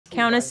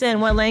count us in.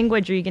 What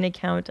language are you going to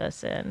count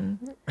us in?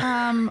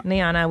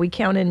 Niana, we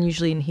count in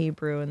usually in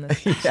Hebrew in the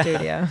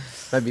studio.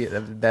 That'd be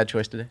a bad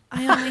choice today.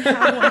 I only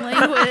have one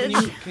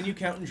language. Can you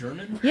count in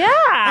German? Yeah.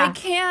 I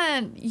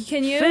can.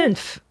 Can you? 5,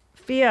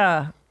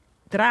 4,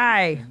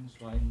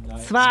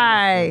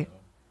 3, 2.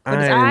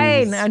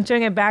 I'm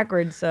doing it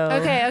backwards, so.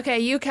 Okay,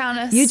 you count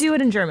us. You do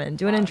it in German.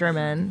 Do it in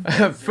German.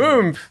 5,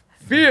 4,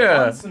 3,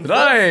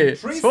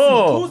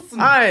 2,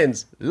 1,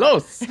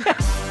 los!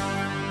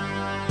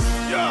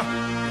 Yeah.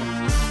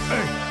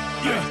 Hey,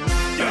 yeah.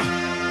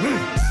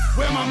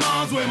 Where my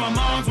mom's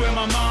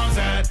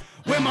at?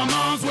 Where my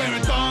mom's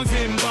wearing thongs,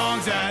 hitting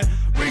bongs at?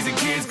 Raising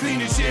kids,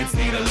 cleaning shits,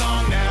 need a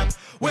long nap.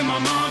 Where my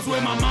mom's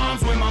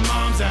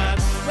at?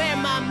 Where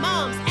My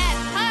Mom's At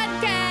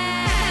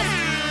podcast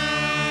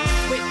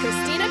with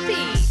Christina P.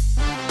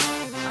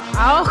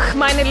 Auch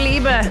meine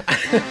Liebe.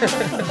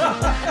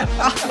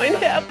 Ach, mein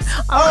Herz.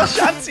 Oh,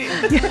 Schatzi.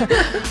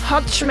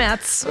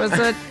 Hauptschmerz was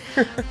it?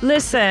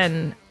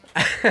 Listen,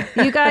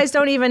 you guys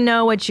don't even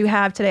know what you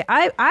have today.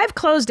 I've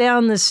closed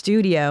down the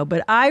studio,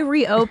 but I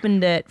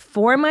reopened it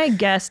for my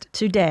guest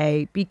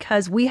today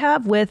because we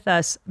have with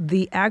us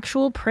the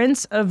actual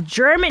Prince of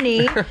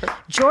Germany,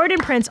 Jordan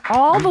Prince,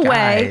 all the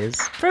way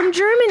from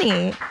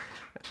Germany.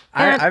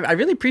 I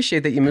really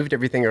appreciate that you moved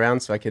everything around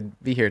so I could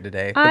be here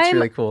today. That's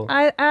really cool.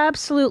 I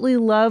absolutely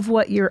love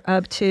what you're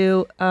up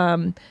to.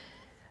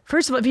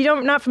 First of all, if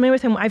you're not familiar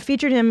with him, I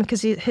featured him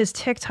because his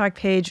TikTok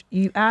page,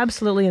 you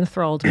absolutely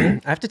enthralled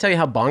me. I have to tell you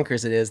how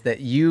bonkers it is that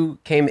you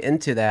came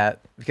into that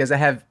because I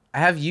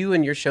have you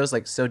and your shows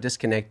like so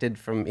disconnected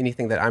from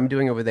anything that I'm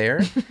doing over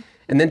there.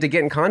 And then to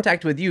get in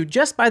contact with you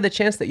just by the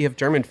chance that you have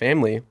German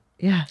family.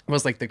 Yeah.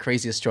 Was like the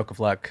craziest stroke of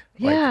luck.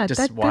 Yeah,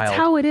 just wild. That's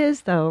how it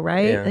is though,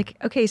 right? Yeah. Like,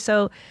 okay,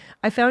 so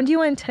I found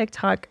you on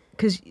TikTok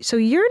so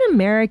you're an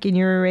American,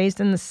 you were raised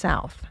in the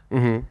South.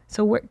 Mm-hmm.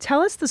 So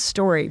tell us the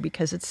story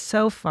because it's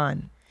so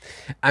fun.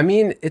 I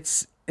mean,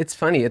 it's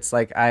funny. It's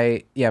like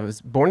I was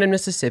born in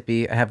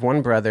Mississippi. I have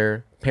one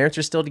brother. Parents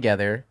are still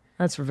together.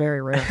 That's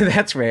very rare.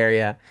 That's rare,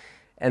 yeah.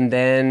 And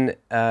then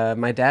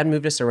my dad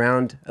moved us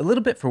around a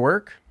little bit for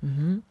work.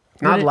 Mm-hmm.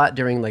 Not a lot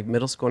during like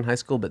middle school and high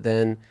school, but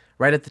then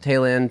right at the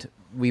tail end,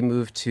 we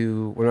moved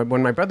to,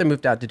 when my brother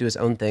moved out to do his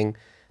own thing,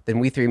 then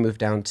we three moved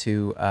down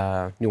to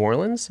New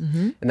Orleans.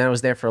 Mm-hmm. And then I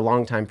was there for a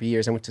long time, for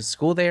years. I went to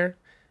school there,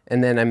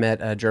 and then I met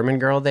a German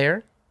girl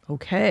there.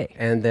 Okay.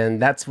 And then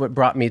that's what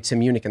brought me to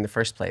Munich in the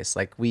first place.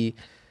 Like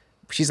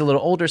she's a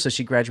little older, so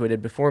she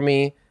graduated before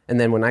me. And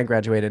then when I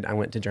graduated, I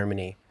went to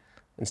Germany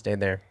and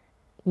stayed there.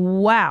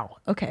 Wow.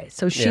 Okay.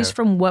 So she's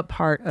from what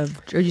part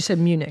of, or you said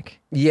Munich?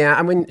 Yeah.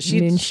 I mean,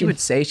 she would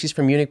say she's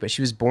from Munich, but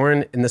she was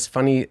born in this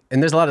funny,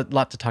 and there's a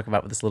lot to talk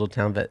about with this little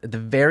town, but at the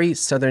very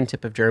southern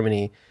tip of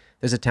Germany,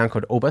 there's a town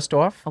called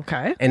Oberstdorf.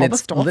 Okay. And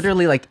it's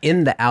literally like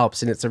in the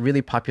Alps, and it's a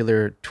really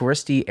popular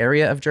touristy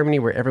area of Germany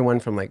where everyone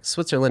from like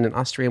Switzerland and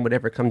Austria and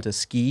whatever come to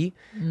ski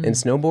and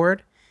snowboard.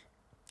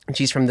 And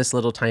she's from this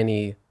little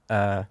tiny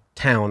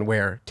town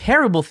where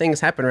terrible things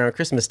happen around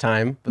Christmas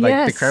time,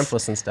 like the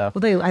Krampus and stuff.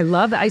 Well, I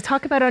love it. I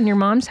talk about it on Your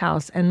Mom's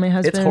House, and my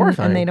husband, it's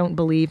horrifying. And they don't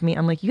believe me.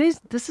 I'm like, you guys,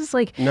 this is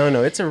like... No,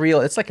 it's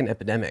like an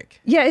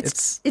epidemic. Yeah,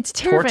 it's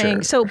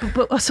terrifying.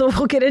 Torture. So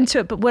we'll get into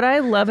it. But what I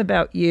love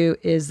about you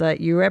is that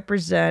you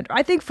represent,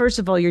 I think, first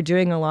of all, you're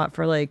doing a lot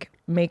for like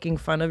making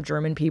fun of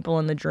German people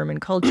and the German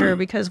culture,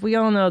 because we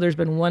all know there's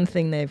been one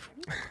thing they've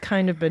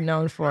kind of been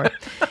known for.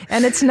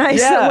 And it's nice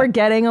that we're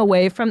getting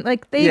away from,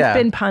 like, they've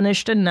been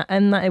punished and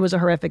it was a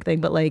horrific thing,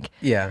 but like,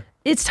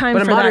 it's time for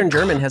that. But a modern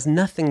German has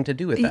nothing to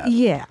do with that.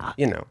 Yeah.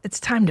 You know. It's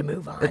time to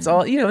move on. It's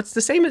all, it's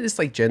the same as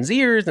like Gen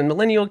Zers and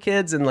millennial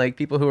kids and like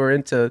people who are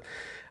into,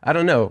 I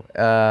don't know,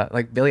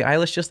 like Billie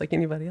Eilish, just like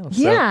anybody else.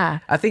 Yeah.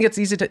 So I think it's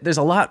easy there's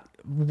a lot,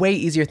 way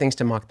easier things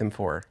to mock them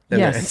for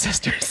than their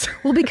ancestors.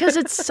 Well, because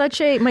it's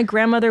my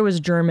grandmother was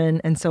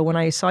German. And so when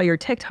I saw your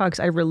TikToks,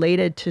 I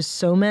related to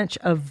so much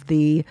of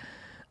the,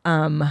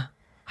 how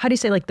do you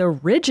say, like the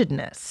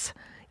rigidness.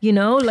 You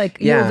know, like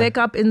you wake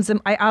up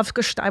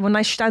when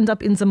I stand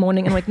up in the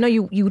morning, and like, no,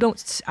 you don't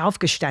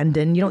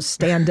aufgestanden, you don't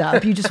stand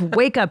up, you just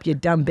wake up, you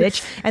dumb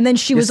bitch. And then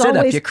she was sit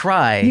always up, you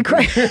cry,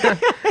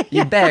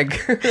 you beg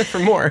for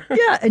more.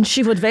 Yeah, and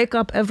she would wake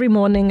up every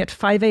morning at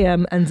 5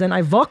 a.m. and then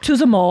I walk to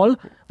the mall,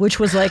 which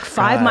was like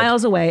 5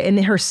 miles away,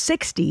 in her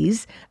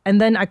 60s. And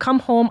then I come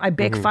home, I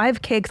bake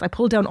 5 cakes, I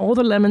pull down all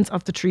the lemons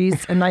off the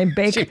trees, and I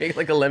bake. She make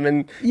like a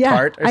lemon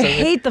tart or something? I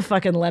hate the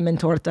fucking lemon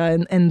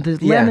torta and the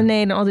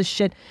lemonade and all this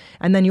shit.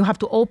 And then you have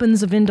to open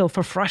the window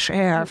for fresh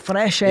air.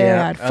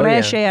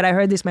 I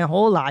heard this my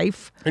whole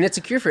life. And it's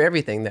a cure for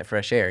everything, that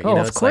fresh air.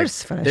 Of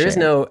course, like, there is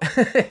no,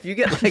 if you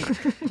get like,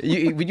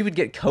 you would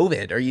get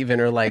COVID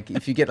or like,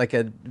 if you get like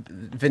a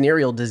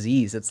venereal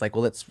disease, it's like,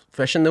 well, let's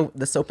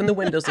open the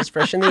windows, let's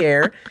freshen the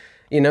air.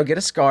 Get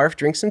a scarf,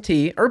 drink some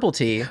tea, herbal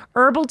tea.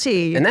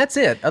 And that's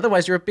it.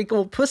 Otherwise, you're a big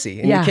old pussy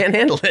and you can't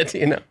handle it,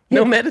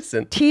 No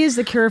medicine. Tea is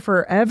the cure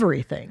for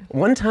everything.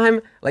 One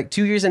time, like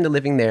 2 years into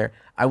living there,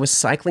 I was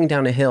cycling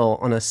down a hill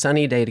on a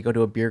sunny day to go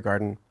to a beer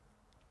garden.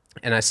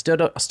 And I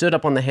stood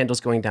up on the handles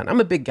going down. I'm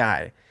a big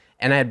guy.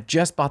 And I had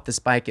just bought this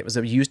bike. It was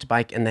a used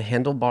bike, and the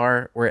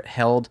handlebar where it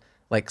held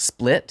like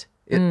split.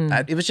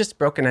 It was just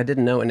broken. I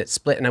didn't know, and it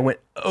split, and I went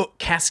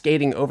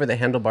cascading over the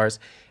handlebars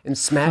and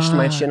smashed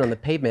my shin on the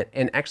pavement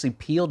and actually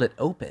peeled it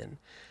open.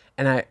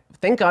 And I,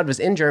 thank God, was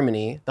in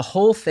Germany. The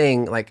whole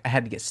thing, like I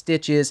had to get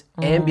stitches,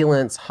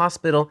 ambulance,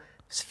 hospital.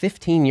 It was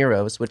 15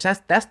 euros, which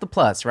that's the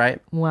plus,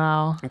 right?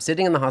 Wow. I'm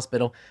sitting in the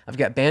hospital. I've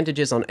got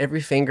bandages on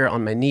every finger,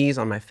 on my knees,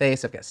 on my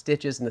face. I've got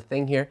stitches and the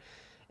thing here.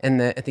 And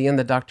at the end,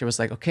 the doctor was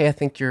like, "Okay, I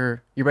think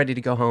you're ready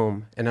to go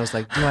home." And I was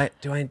like,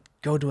 "Do I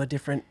go to a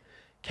different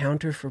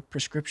counter for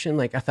prescription?"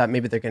 Like I thought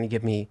maybe they're going to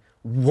give me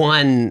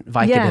one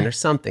Vicodin or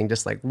something,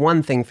 just like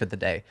one thing for the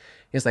day.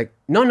 He's like,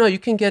 no, you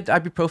can get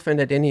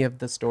ibuprofen at any of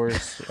the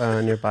stores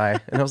nearby.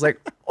 And I was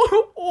like,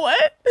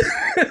 what?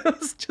 I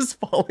was just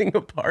falling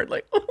apart.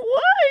 Like,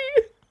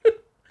 why?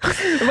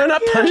 Am I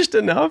not punished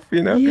enough?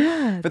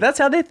 Yeah. But that's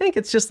how they think.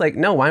 It's just like,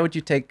 no, why would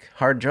you take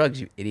hard drugs,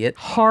 you idiot?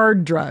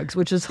 Hard drugs,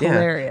 which is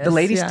hilarious. The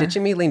lady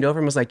stitching me leaned over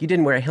and was like, "You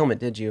didn't wear a helmet,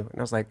 did you?" And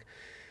I was like,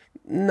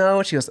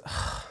 "No." She goes,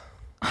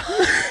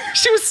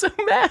 she was so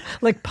mad.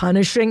 Like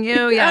punishing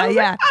you? Yeah.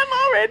 Like,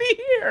 I'm already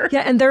here.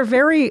 Yeah, and they're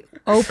very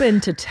open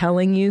to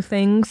telling you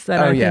things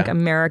that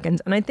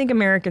I think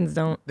Americans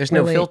don't. There's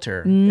no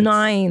filter.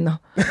 Nine.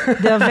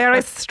 They're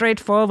very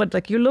straightforward.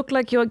 Like, you look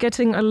like you're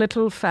getting a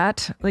little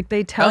fat. Like,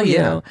 they tell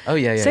you. Oh,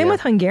 yeah. Same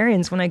with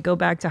Hungarians. When I go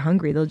back to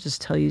Hungary, they'll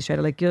just tell you straight,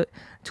 like, you're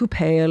too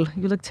pale.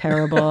 You look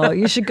terrible.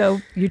 You should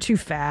go. You're too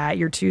fat.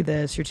 You're too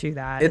this. You're too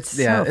that. It's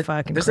so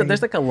fucking crazy.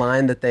 There's like a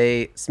line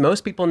that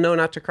most people know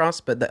not to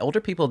cross, but the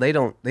older people, there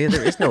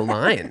is no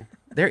line.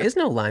 There is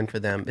no line for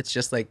them. It's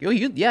just like,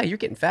 you're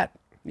getting fat.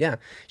 Yeah, you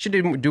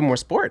should do more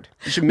sport.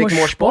 You should make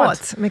more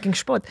sport. Making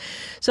sport.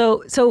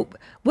 So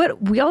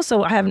what we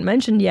also haven't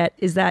mentioned yet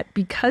is that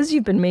because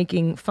you've been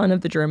making fun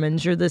of the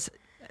Germans, you're this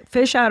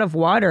fish out of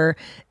water,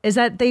 is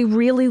that they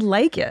really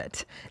like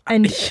it.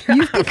 And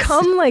you've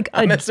become like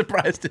I'm as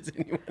surprised as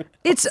anyone else.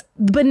 It's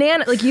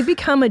banana. Like, you've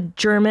become a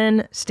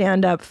German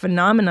stand-up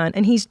phenomenon,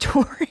 and he's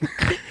touring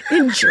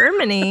in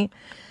Germany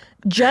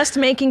just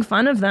making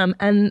fun of them.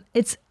 And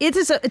it's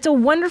a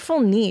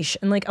wonderful niche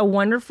and like a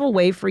wonderful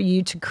way for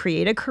you to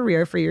create a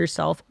career for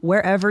yourself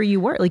wherever you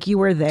were. Like, you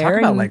were there. Talk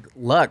about like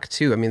luck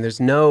too. I mean,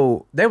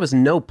 there was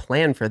no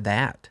plan for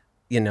that.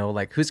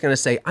 Like, who's going to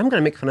say, I'm going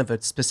to make fun of a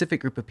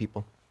specific group of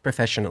people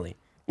professionally?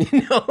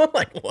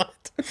 Like,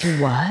 what?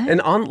 What?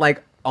 And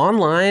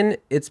online,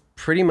 it's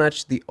pretty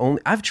much the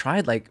only, I've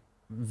tried like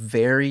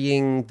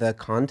varying the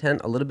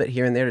content a little bit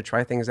here and there to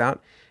try things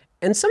out.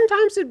 And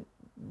sometimes it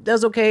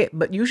does okay,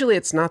 but usually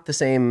it's not the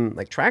same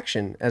like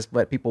traction as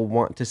what people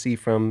want to see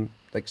from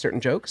like certain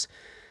jokes.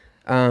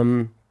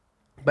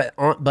 But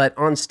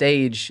on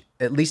stage,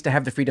 at least I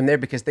have the freedom there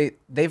because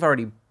they've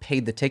already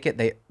paid the ticket.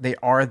 They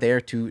are there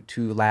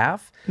to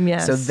laugh.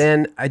 Yes. So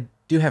then I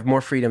do have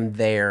more freedom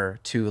there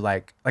to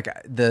like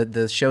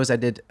the shows I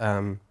did.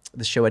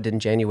 The show I did in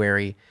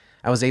January,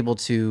 I was able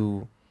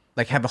to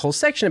like have a whole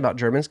section about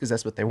Germans because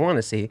that's what they want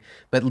to see,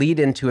 but lead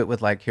into it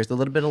with like, here's a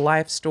little bit of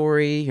life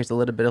story. Here's a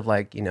little bit of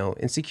like,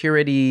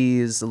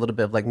 insecurities, a little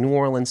bit of like New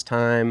Orleans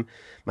time,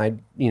 my,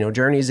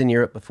 journeys in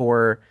Europe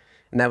before.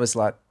 And that was a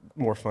lot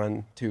more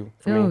fun too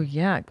for me. Oh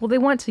yeah. Well, they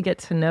want to get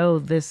to know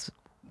this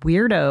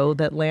weirdo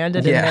that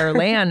landed in their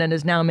land and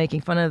is now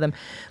making fun of them.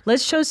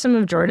 Let's show some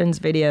of Jordan's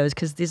videos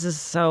because this is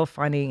so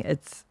funny.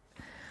 It's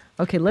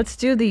okay. Let's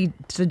do the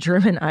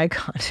German eye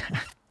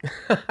contact.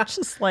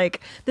 Just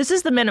like, this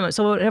is the minimum.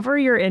 So whenever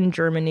you're in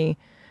Germany,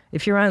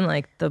 if you're on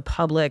like the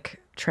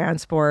public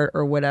transport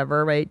or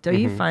whatever, right? Do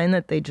you find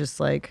that they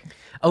just like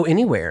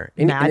anywhere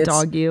mad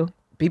dog you?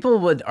 People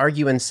would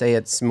argue and say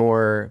it's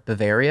more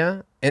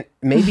Bavaria, and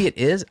maybe it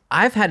is.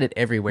 I've had it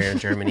everywhere in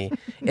Germany.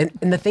 and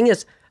the thing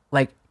is,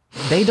 like,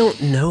 they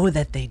don't know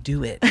that they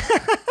do it.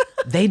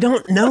 They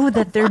don't know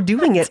that they're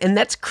doing it. And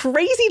that's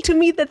crazy to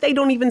me that they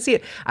don't even see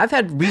it. I've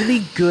had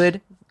really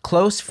good,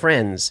 close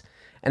friends,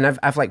 and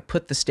I've like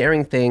put the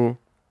staring thing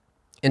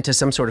into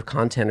some sort of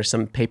content or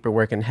some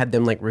paperwork and had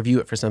them like review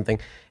it for something.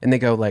 And they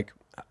go like,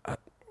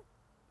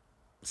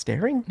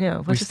 staring? Yeah.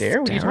 We stare?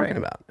 What are you talking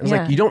about? I was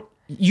like,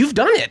 you've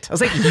done it. I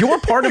was like, you're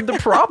part of the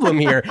problem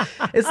here.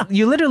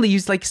 You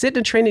like sit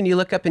in a train and you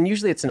look up and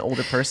usually it's an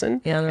older person.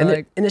 Yeah,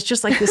 and it's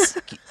just like this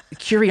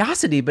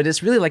curiosity, but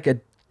it's really like a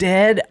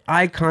dead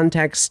eye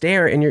contact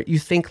stare, and you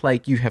think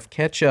like you have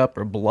ketchup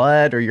or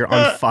blood or you're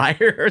on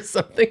fire or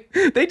something.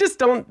 They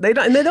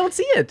don't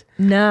see it.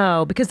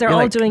 No, because they're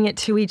all doing it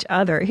to each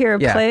other. Here,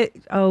 play.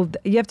 Oh,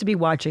 you have to be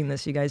watching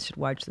this. You guys should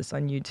watch this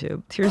on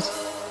YouTube.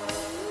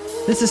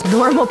 This is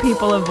normal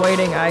people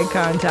avoiding eye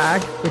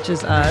contact, which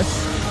is us.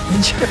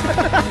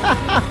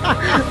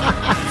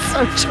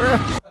 So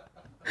true.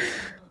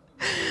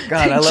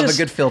 God, I love a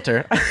good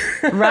filter.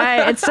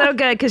 Right. It's so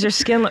good because your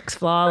skin looks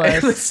flawless.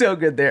 It looks so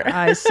good there.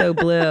 Eyes so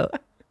blue.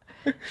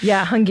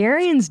 Yeah,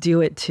 Hungarians do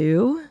it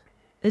too.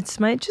 It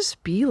might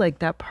just be like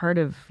that part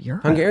of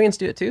Europe. Hungarians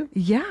do it too?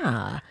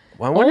 Yeah.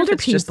 Well, I wonder older if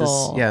it's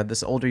people. Just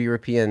this older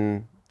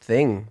European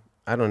thing.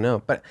 I don't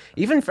know. But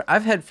even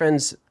I've had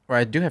friends or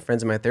I do have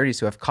friends in my 30s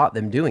who have caught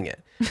them doing it.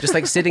 Just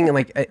like sitting and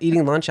like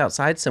eating lunch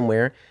outside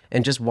somewhere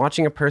and just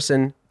watching a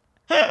person,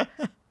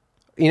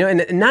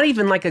 and not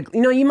even like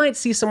you might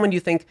see someone you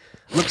think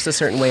looks a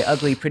certain way,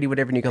 ugly, pretty,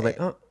 whatever, and you go like,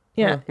 oh.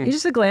 Yeah,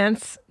 just a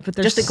glance, but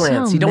there's just a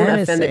glance. So you don't want to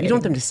menacing. offend them. You don't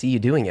want them to see you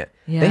doing it.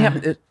 Yeah. They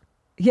have.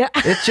 Yeah.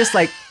 It's just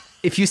like,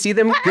 if you see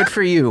them, good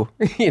for you.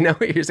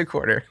 Here's a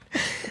quarter.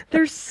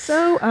 They're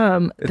so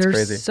they're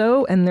crazy.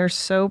 they're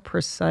so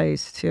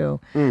precise too.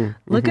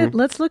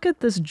 Let's look at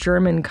this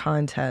German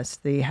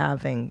contest they're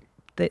having.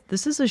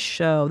 This is a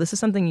show. This is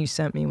something you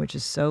sent me, which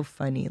is so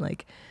funny.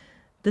 Like,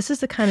 this is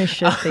the kind of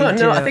shit they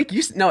do. No, I think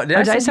you. No,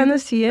 did I send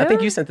this to you? I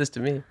think you sent this to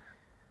me.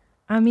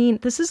 I mean,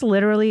 this is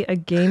literally a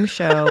game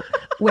show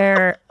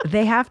where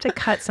they have to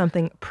cut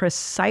something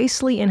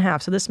precisely in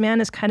half. So this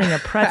man is cutting a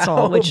pretzel.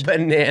 How which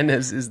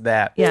bananas is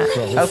that? Yeah.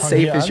 How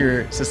safe is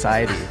your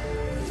society?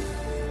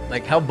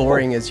 Like, how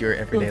boring is your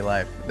everyday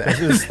life?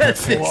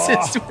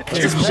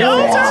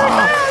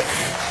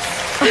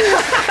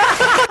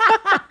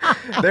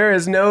 There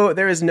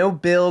is no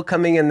bill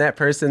coming in that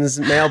person's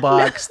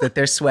mailbox that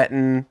they're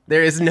sweating.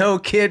 There is no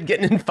kid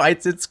getting in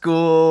fights at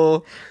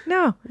school.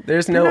 No.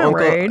 There's no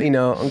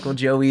Uncle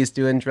Joey's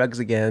doing drugs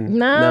again.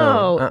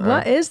 No.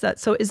 What is that?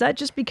 So is that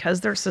just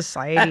because their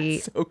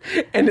society?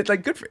 And it's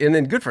like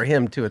good for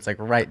him too. It's like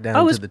right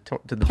down to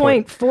the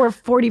point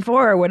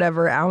 444 or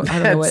whatever. I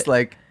don't know what. It's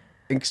like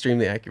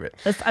extremely accurate.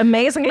 That's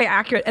amazingly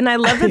accurate, and I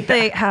love that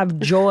they have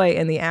joy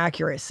in the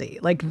accuracy.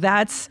 Like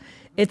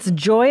it's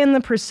joy in the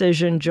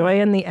precision,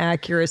 joy in the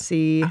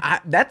accuracy.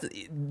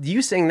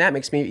 You saying that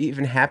makes me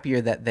even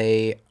happier that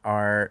they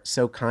are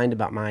so kind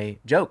about my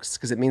jokes,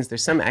 because it means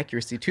there's some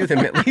accuracy to them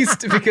at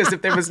least. Because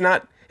if there was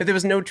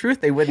no truth,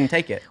 they wouldn't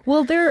take it.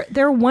 Well,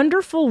 they're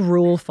wonderful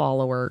rule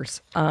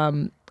followers.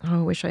 I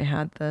wish I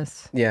had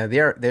this. Yeah,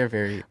 they're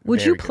very. Would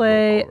very you good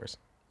play? rule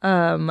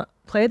followers.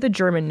 Play the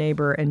German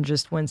neighbor in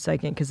just 1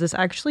 second, because this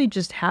actually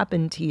just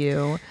happened to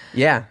you.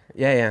 Yeah.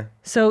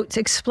 So to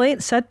explain,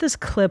 set this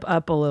clip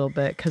up a little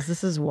bit, because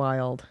this is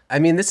wild. I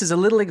mean, this is a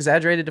little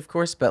exaggerated, of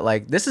course, but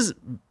like this is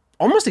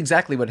almost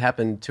exactly what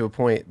happened to a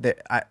point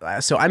that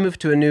I moved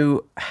to a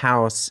new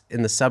house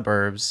in the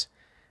suburbs,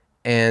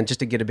 and just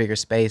to get a bigger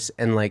space,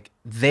 and like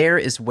there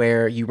is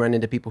where you run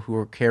into people who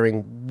are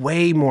caring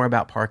way more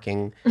about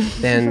parking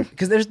than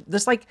because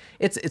there's like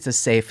it's a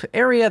safe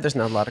area. There's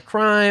not a lot of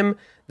crime.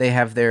 They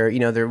have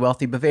they're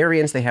wealthy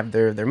Bavarians. They have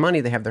their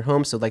money. They have their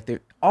homes. So like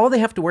all they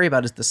have to worry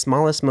about is the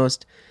smallest,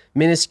 most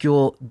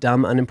minuscule,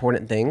 dumb,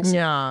 unimportant things.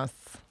 Yes.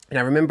 And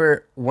I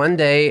remember one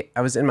day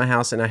I was in my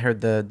house and I heard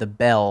the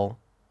bell,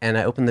 and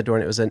I opened the door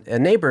and it was a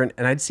neighbor,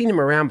 and I'd seen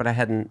him around, but I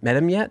hadn't met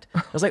him yet.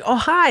 I was like, "Oh,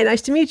 hi,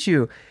 nice to meet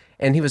you."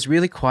 And he was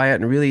really quiet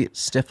and really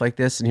stiff like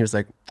this, and he was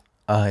like,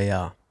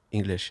 yeah,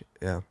 English,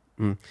 yeah."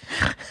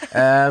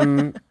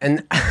 And I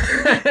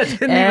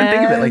didn't even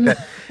think of it like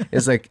that.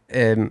 It's like,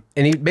 and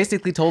he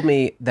basically told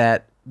me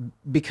that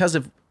because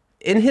of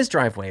in his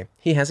driveway,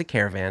 he has a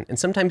caravan, and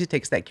sometimes he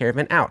takes that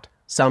caravan out.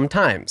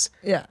 Sometimes.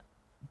 Yeah.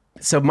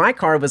 So my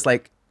car was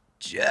like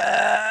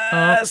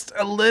just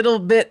a little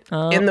bit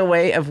in the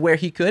way of where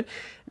he could.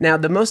 Now,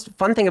 the most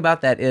fun thing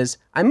about that is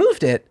I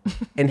moved it,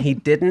 and he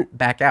didn't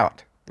back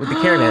out with the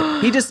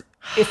caravan. He just,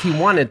 if he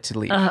wanted to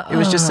leave. It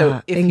was just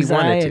so if anxiety. He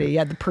wanted to.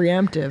 Yeah, the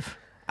preemptive.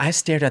 I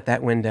stared at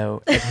that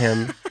window at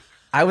him.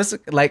 I was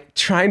like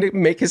trying to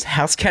make his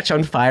house catch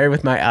on fire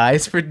with my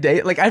eyes for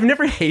days. Like, I've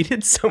never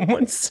hated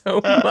someone so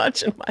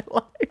much in my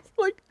life.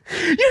 Like,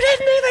 you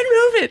didn't even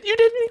move it. You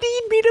didn't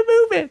need me to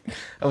move it.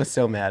 I was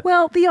so mad.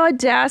 Well, the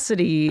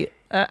audacity.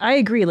 I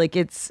agree. Like,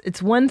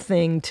 it's one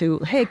thing to,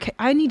 hey,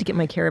 I need to get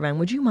my caravan.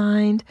 Would you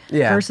mind?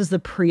 Yeah. Versus the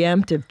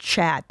preemptive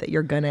chat that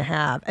you're going to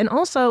have. And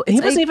also,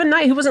 he wasn't even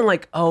nice. He wasn't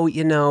like, oh, are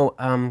you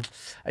going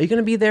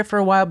to be there for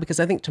a while? Because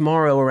I think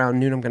tomorrow around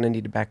noon, I'm going to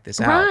need to back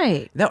this out.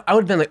 Right. I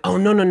would have been like, oh,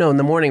 no. In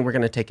the morning, we're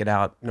going to take it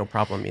out. No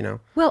problem,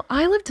 Well,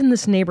 I lived in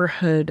this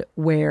neighborhood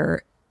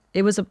where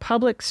it was a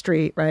public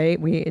street,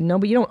 right? But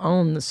you don't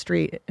own the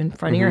street in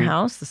front of your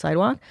house, the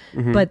sidewalk.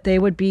 But they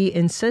would be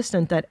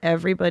insistent that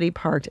everybody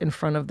parked in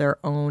front of their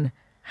own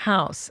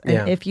house.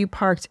 And if you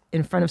parked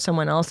in front of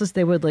someone else's,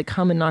 they would like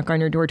come and knock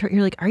on your door.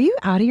 You're like, are you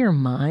out of your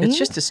mind? It's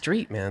just a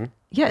street, man.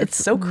 Yeah, it's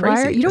so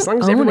crazy. As long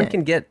as everyone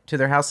can get to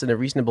their house in a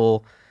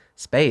reasonable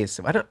space.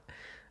 I don't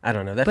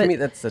know. For me,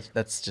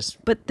 that's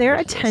just. But their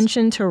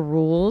attention to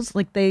rules,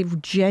 like they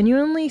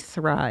genuinely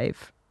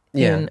thrive.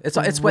 Yeah, it's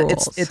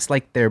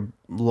like their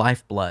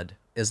lifeblood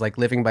is like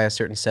living by a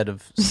certain set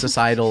of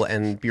societal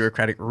and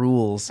bureaucratic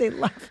rules. They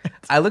love it.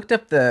 I looked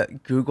up the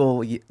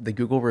Google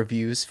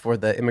reviews for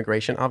the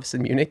immigration office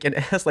in Munich, and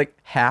it has like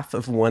half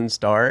of 1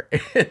 star.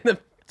 And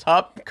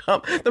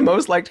the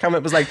most liked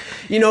comment was like,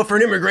 for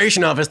an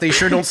immigration office, they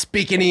sure don't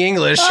speak any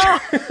English. I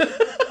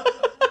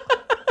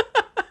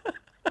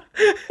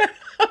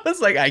was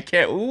like, I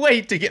can't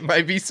wait to get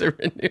my visa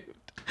renewed.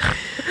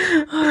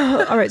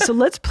 All right, so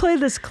let's play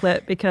this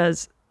clip,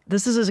 because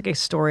this is like a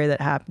story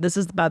that happened. This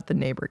is about the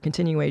neighbor,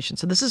 continuation.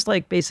 So this is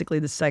like basically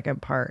the second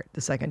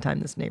time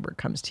this neighbor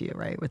comes to you,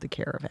 right, with the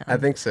caravan. I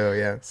think so,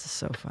 yeah. This is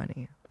so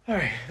funny.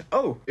 Hi.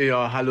 Oh.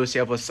 Ja, hallo,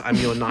 servus, I'm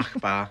your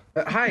Nachbar.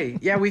 Hi.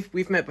 Yeah,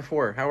 we've met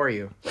before. How are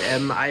you?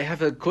 I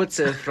have a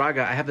kurze Frage.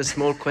 I have a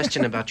small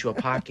question about your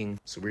parking.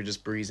 So we're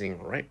just breezing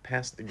right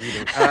past the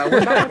greeting.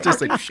 What about just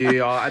like,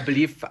 yeah, I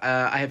believe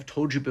I have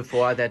told you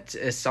before that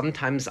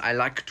sometimes I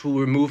like to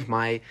remove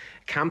my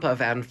camper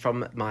van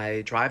from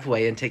my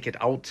driveway and take it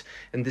out.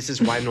 And this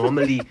is why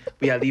normally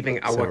we are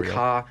leaving our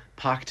car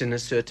parked in a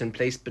certain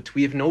place. But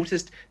we have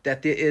noticed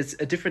that there is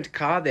a different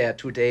car there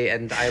today,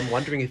 and I am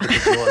wondering if it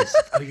is yours.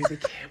 Oh, you're the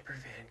camper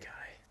van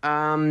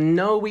guy.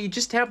 No, we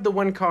just have the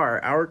one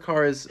car. Our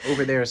car is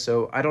over there,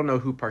 so I don't know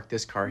who parked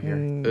this car here.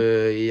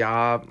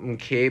 Yeah,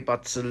 okay,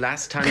 but the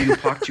last time you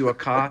parked your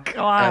car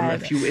a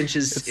few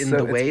inches in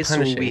the way, so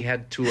we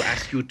had to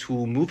ask you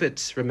to move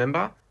it,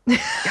 remember?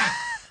 Yeah.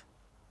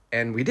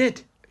 And we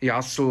did.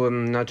 Yeah, so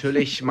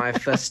natürlich, my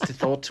first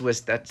thought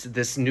was that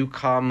this new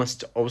car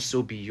must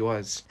also be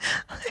yours.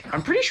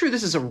 I'm pretty sure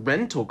this is a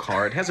rental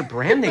car. It has a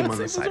brand name on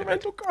the side of it.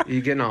 Rental car.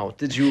 Genau.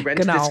 Did you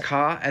rent this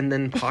car and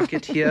then park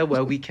it here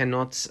where we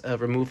cannot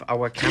remove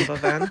our camper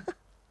van?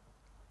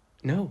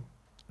 No.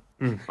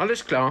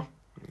 Alles klar.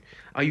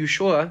 Are you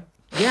sure?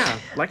 Yeah,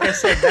 like I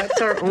said,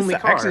 that's our only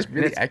car. Actually,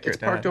 really accurate.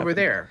 It's parked over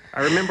there.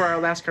 I remember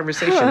our last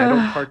conversation. I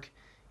don't park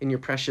in your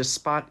precious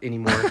spot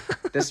anymore.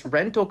 This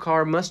rental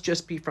car must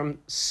just be from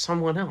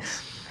someone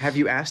else. Have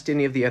you asked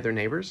any of the other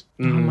neighbors?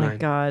 Oh my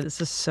God, this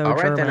is so German.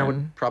 All right, then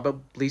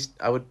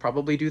I would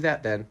probably do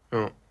that then.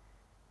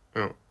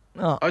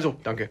 Also,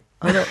 danke.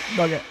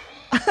 Danke.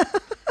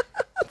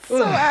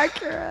 So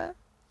accurate.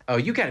 Oh,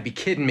 you gotta be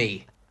kidding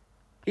me.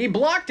 He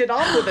blocked it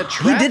off with a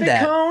traffic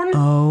cone?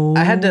 Oh.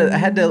 I had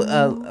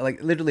to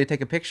like literally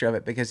take a picture of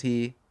it because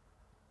he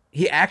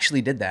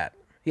actually did that.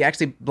 He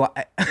actually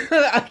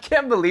I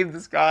can't believe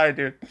this guy,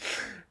 dude.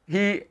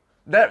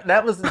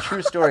 That was the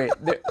true story.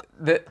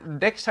 The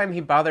next time he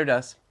bothered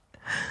us,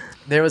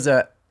 it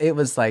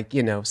was like,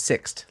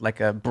 Sixt, like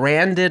a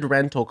branded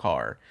rental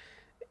car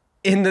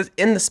in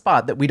the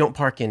spot that we don't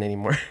park in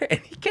anymore.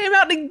 And he came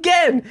out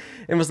again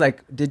and was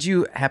like, "Did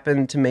you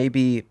happen to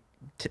maybe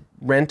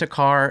rent a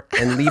car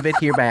and leave it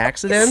here by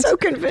accident?" He's so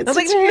convinced. I was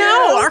like,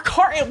 "No, our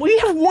car. We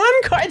have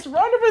one car. It's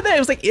right over there." It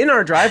was like in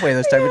our driveway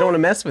this time. We don't want to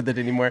mess with it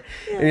anymore.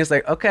 Yeah. And he was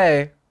like,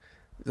 "Okay."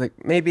 He's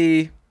like,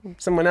 "Maybe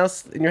someone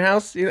else in your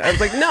house?" I was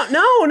like, "No.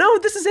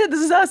 This is it.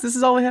 This is us. This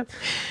is all we have."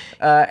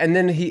 And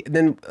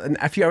then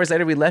a few hours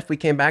later we left. We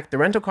came back. The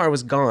rental car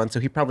was gone,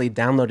 so he probably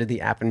downloaded the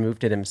app and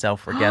moved it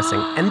himself. We're guessing,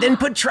 and then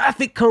put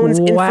traffic cones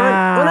in front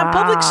on a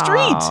public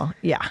street.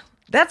 Yeah.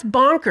 That's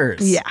bonkers.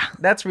 Yeah.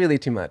 That's really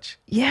too much.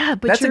 Yeah,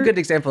 but that's a good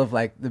example of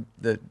like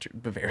the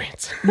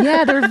Bavarians.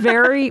 Yeah, they're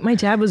very, my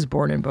dad was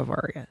born in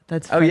Bavaria.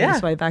 That's funny. Oh, yeah.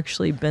 So I've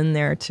actually been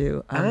there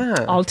to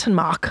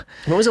Altenmark.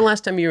 When was the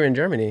last time you were in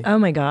Germany? Oh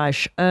my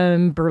gosh.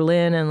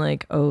 Berlin in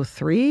like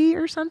 2003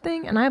 or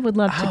something. And I would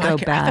love to go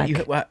back.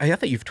 I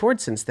thought you've toured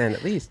since then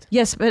at least.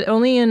 Yes, but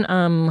only in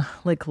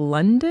like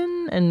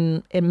London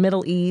and in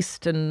Middle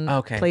East and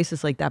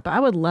places like that. But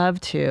I would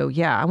love to.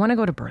 Yeah, I want to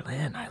go to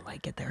Berlin. I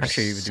like it there.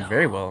 Actually, you would do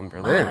very well in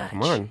Berlin.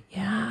 Come on.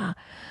 Yeah.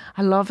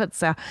 I love it.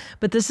 So,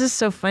 but this is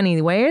so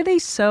funny. Why are they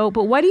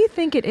but why do you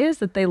think it is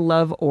that they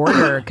love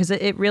order? Because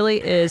it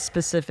really is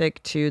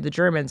specific to the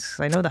Germans. Because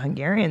I know the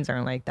Hungarians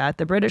aren't like that.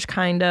 The British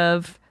kind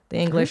of, the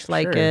English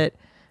like it.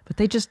 But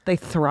they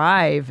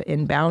thrive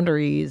in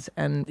boundaries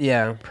and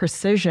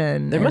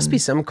precision. There must be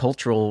some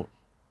cultural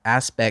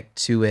aspect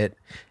to it.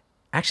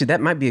 Actually,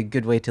 that might be a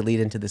good way to lead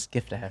into this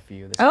gift I have for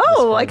you.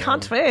 I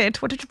can't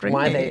wait. What did you bring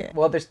me?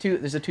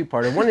 There's a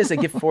two-parter. One is a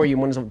gift for you, and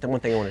one is the one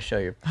thing I want to show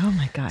you. Oh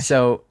my gosh.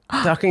 So,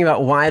 talking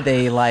about why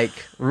they like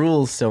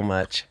rules so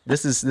much.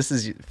 This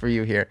is for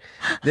you here.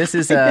 This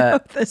is a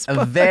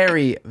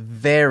very,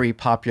 very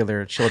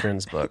popular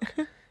children's book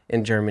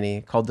in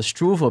Germany called The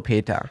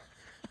Struwwelpeter.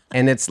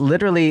 And it's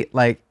literally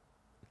like,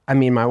 I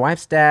mean, my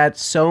wife's dad,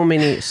 so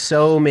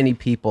many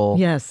people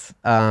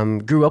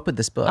grew up with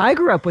this book. I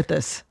grew up with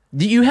this.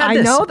 You had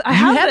this? I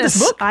have this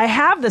book. I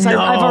have this. No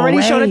I've already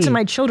way. shown it to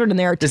my children, and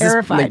they are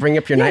terrified. Does this bring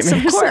up your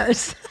nightmares? Yes, of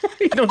course.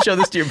 You don't show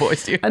this to your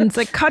boys, do you? And it's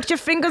like, cut your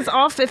fingers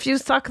off if you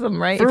suck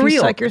them, right? For if real, you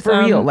suck your for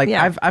thumb. real. Like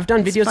I've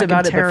done videos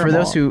about it, but for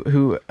those who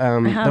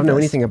don't know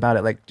anything about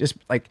it, like just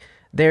like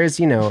there's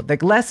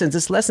like lessons.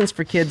 It's lessons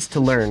for kids to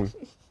learn.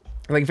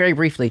 Like very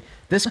briefly,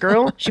 this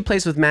girl she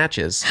plays with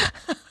matches,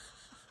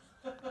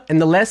 and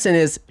the lesson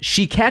is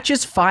she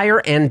catches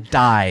fire and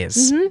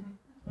dies. Mm-hmm.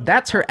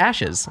 That's her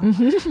ashes.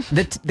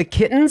 Mm-hmm. The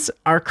kittens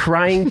are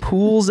crying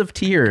pools of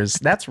tears.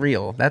 That's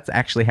real. That's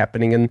actually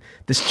happening in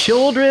this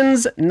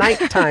children's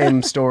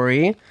nighttime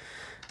story.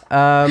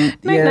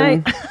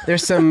 Night.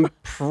 There's some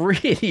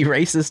pretty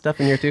racist stuff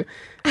in here too.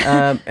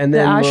 And then the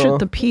Ashen,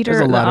 the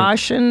Peter, the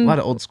Ashen. A lot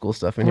of old school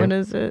stuff in here. What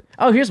is it?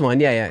 Oh, here's one.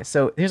 Yeah.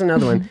 So here's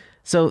another one.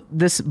 So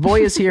this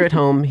boy is here at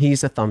home.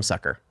 He's a thumb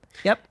sucker.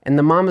 Yep. And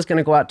the mom is going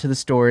to go out to the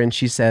store and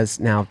she says,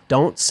 "Now,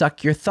 don't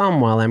suck your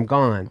thumb while I'm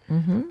gone."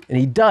 Mm-hmm. And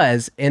he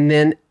does. And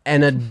then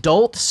an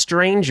adult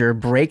stranger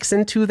breaks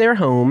into their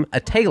home, a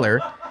tailor,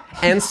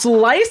 and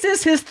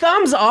slices his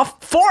thumbs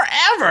off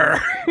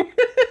forever.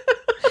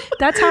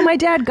 That's how my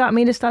dad got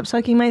me to stop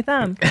sucking my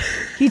thumb.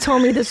 He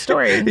told me this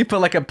story. He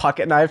put like a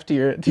pocket knife to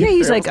your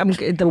he's like,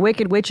 the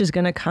wicked witch is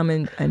going to come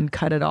and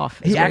cut it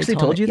off. He actually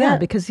told you that? Yeah,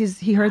 because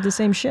he heard the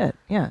same shit.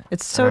 Yeah,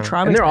 it's so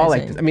traumatizing. And they're all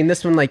like, I mean,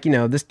 this one, like,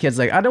 this kid's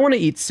like, I don't want to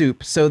eat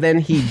soup. So then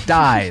he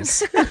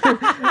dies.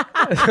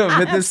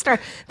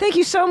 Thank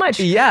you so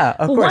much. Yeah,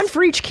 of course. One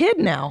for each kid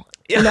now.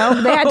 They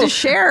had to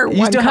share one copy.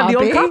 You still have the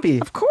old copy?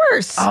 Of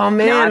course. Oh,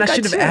 man, I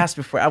should have asked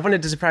before. I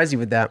wanted to surprise you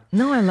with that.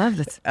 No, I love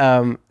this.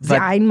 But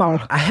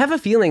I have a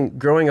feeling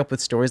growing up with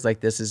stories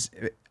like this is...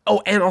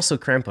 Oh, and also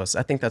Krampus.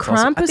 I think that's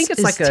also... I think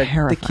it's like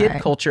the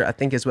kid culture, I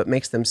think, is what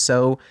makes them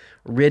so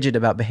rigid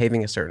about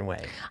behaving a certain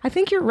way. I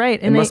think you're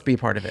right. It must be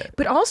part of it.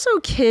 But also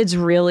kids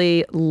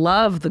really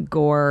love the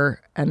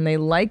gore and they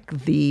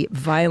like the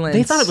violence.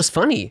 They thought it was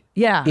funny.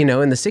 Yeah.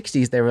 In the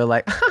 60s, they were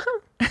like...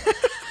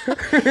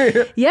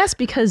 Yes,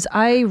 because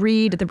I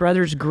read the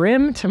Brothers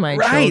Grimm to my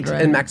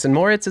children. And Max and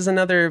Moritz is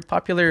another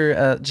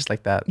popular, just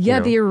like that. Yeah,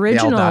 the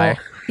original.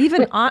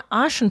 Even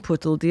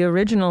Aschenputtel, the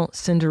original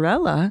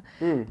Cinderella,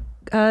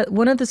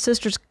 one of the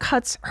sisters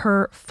cuts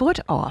her foot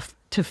off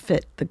to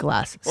fit the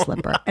glass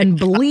slipper and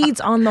bleeds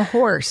on the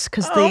horse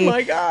because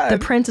the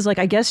prince is like,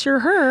 I guess you're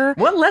her.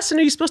 What lesson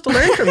are you supposed to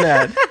learn from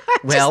that?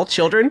 Well,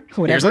 children,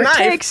 here's a knife.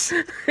 Takes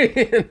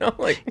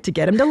to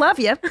get him to love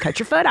you, cut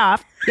your foot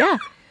off. Yeah.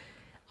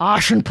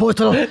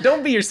 Aschenputtel.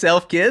 Don't be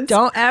yourself, kids.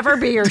 Don't ever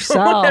be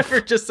yourself. Don't ever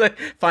just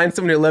find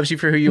someone who loves you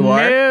for who you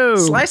are. No.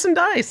 Slice and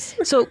dice.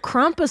 So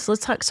Krampus,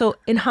 let's talk. So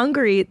in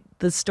Hungary,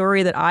 the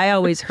story that I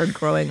always heard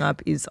growing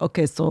up is,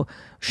 so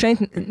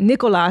Saint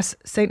Nicholas,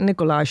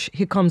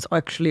 he comes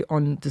actually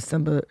on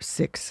December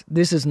 6th.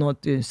 This is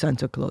not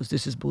Santa Claus.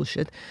 This is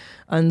bullshit.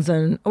 And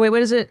then,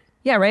 what is it?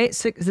 Yeah, right?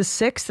 The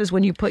 6th is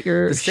when you put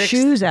your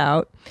shoes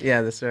out.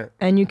 Yeah, that's right.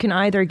 And you can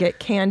either get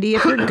candy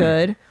if you're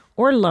good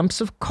or lumps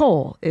of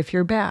coal if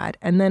you're bad.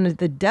 And then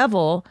the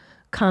devil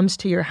comes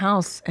to your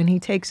house and he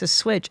takes a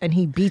switch and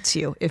he beats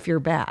you if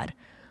you're bad.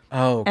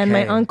 Oh, okay. And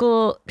my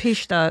uncle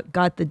Pishta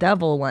got the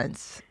devil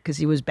once because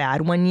he was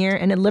bad one year.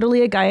 And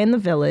literally a guy in the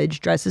village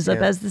dresses up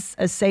as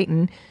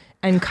Satan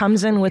and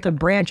comes in with a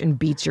branch and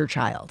beats your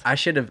child. I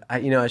should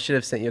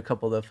have sent you a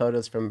couple of the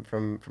photos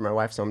from my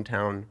wife's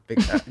hometown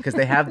because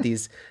they have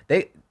these.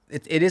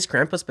 It is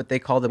Krampus, but they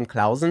call them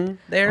Klausen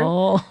there.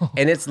 Oh.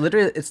 And it's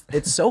literally,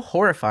 it's so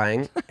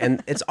horrifying.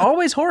 And it's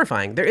always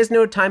horrifying. There is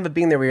no time of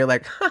being there where you're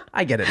like,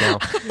 I get it now.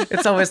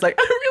 It's always like,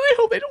 I really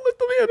hope they don't let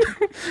them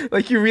in.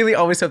 Like, you really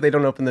always hope they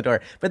don't open the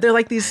door. But they're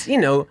like these,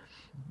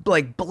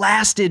 like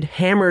blasted,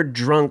 hammered,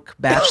 drunk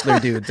bachelor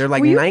dudes. They're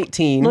like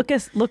 19. Look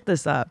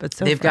this up. It's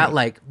so They've got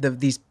like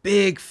these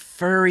big,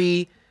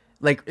 furry...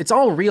 Like, it's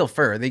all real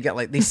fur. They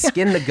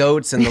skin the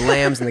goats and the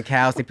lambs and the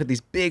cows. They put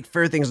these big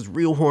fur things with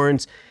real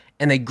horns.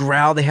 And they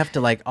growl. They have to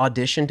like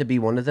audition to be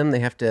one of them. They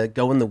have to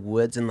go in the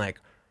woods and like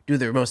do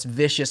their most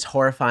vicious,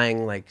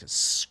 horrifying like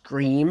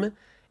scream.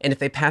 And if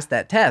they pass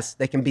that test,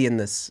 they can be in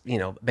this,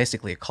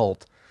 basically a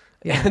cult.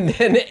 Yeah. And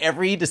then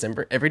every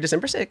December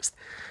 6th.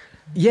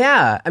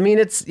 Yeah, I mean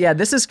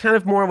this is kind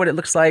of more what it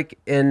looks like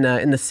in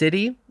the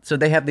city. So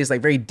they have these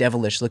like very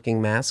devilish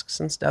looking masks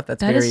and stuff.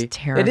 That is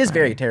terrifying. It is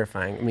very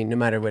terrifying. I mean, no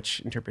matter which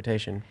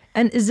interpretation.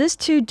 And is this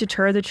to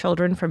deter the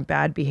children from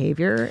bad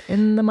behavior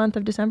in the month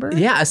of December?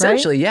 Yeah,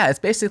 essentially, right? Yeah. It's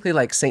basically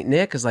like Saint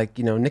Nick is like,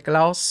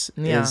 Nikolaus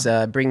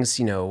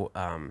brings,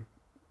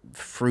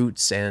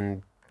 fruits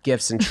and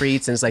gifts and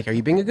treats and it's like, are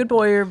you being a good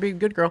boy or being a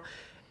good girl?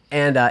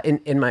 And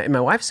in my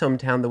wife's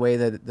hometown, the way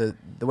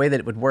that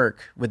it would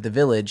work with the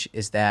village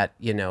is that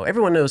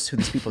everyone knows who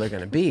these people are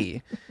going to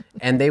be,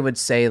 and they would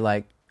say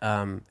like,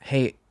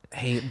 hey,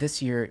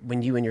 this year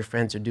when you and your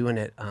friends are doing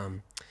it,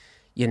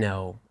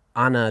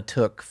 Anna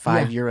took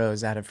 5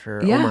 euros out of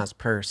her Oma's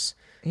purse,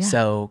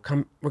 so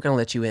we're gonna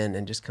let you in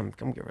and just come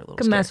give her a little.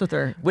 Come mess with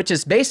her, which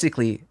is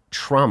basically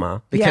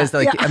trauma because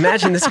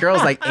imagine this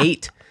girl's like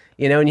 8.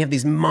 And you have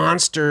these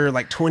monster,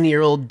 like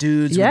 20-year-old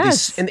dudes.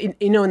 Yes. With these,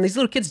 and these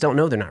little kids don't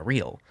know they're not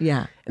real.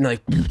 Yeah. And they're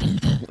like,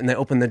 and they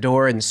open the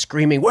door and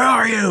screaming, "Where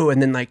are you?" And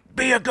then like,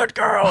 "Be a good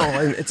girl."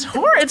 And it's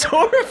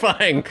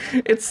horrifying.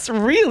 It's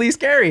really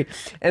scary.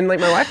 And like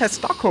my wife has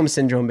Stockholm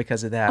syndrome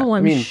because of that. Oh, I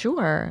mean,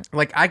 sure.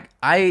 Like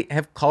I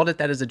have called it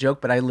that as a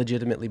joke, but I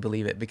legitimately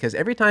believe it because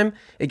every time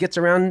it gets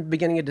around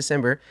beginning of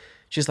December,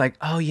 she's like,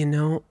 "Oh,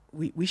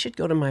 we should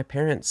go to my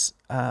parents'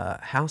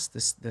 house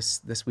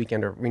this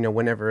weekend or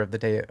whenever of the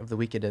day of the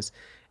week it is,"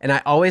 and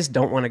I always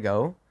don't want to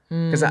go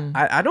because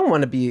I don't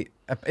want to be.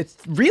 It's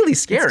really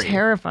scary. It's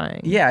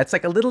terrifying. Yeah, it's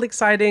like a little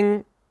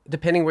exciting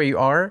depending where you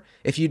are.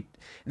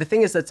 The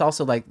thing is that's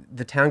also like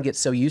the town gets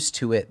so used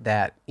to it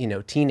that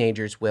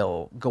teenagers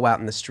will go out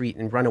in the street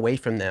and run away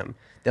from them.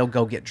 They'll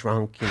go get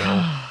drunk,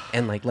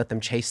 and like let them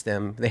chase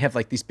them. They have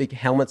like these big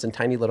helmets and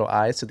tiny little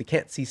eyes, so they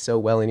can't see so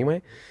well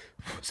anyway.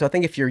 So I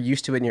think if you're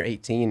used to it and you're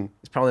 18,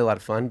 it's probably a lot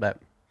of fun.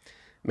 But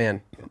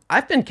man,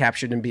 I've been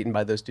captured and beaten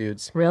by those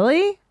dudes.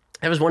 Really?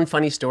 There was one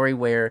funny story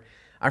where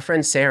our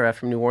friend Sarah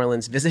from New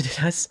Orleans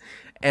visited us,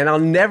 and I'll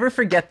never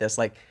forget this.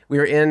 Like we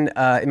were in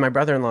my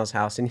brother-in-law's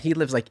house, and he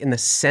lives like in the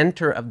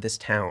center of this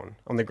town,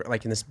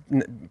 in this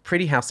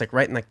pretty house, like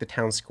right in like the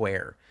town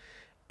square.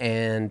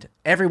 and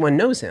everyone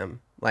knows him.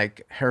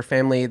 Like her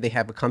family, they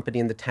have a company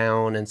in the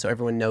town, and so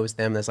everyone knows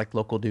them as like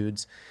local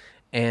dudes.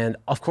 And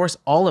of course,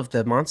 all of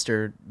the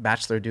Monster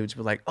Bachelor dudes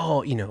were like,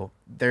 oh,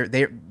 they were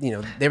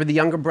the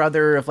younger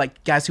brother of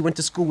like guys who went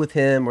to school with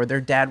him, or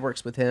their dad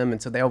works with him,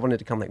 and so they all wanted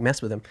to come like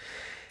mess with him.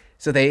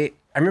 So I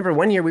remember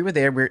one year we were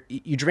there where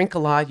you drink a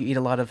lot, you eat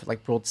a lot of like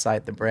rolled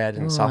side, the bread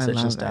and sausage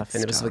and stuff,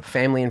 and it was like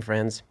family and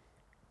friends.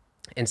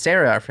 And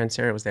Sarah, our friend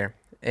Sarah, was there.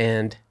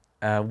 And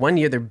one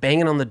year they're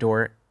banging on the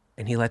door,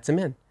 and he lets them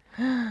in.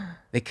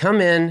 They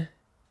come in,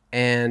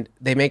 and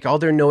they make all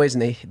their noise,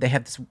 and they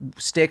have this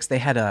sticks. They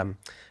had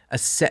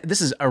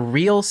this is a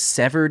real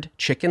severed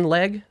chicken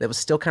leg that was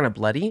still kind of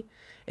bloody.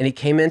 And he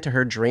came into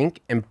her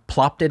drink and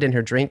plopped it in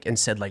her drink and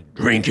said, like,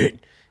 drink it.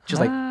 She's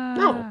like,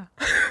 no.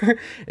 And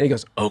he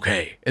goes,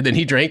 okay. And then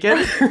he drank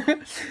it.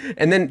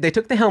 And then they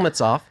took the helmets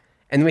off.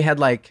 And we had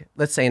like,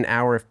 let's say an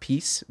hour of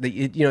peace.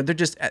 They're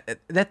just, at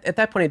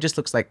that point, it just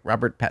looks like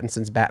Robert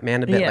Pattinson's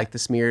Batman a bit, like the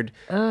smeared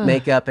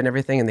makeup and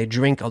everything. And they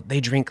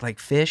drink like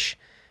fish.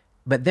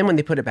 But then when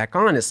they put it back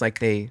on, it's like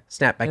they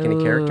snap back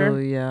into character. Oh,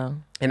 yeah.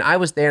 And I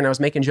was there and I was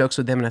making jokes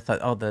with them and I thought,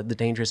 oh, the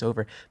danger is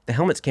over. The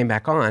helmets came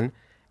back on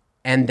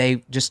and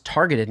they just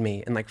targeted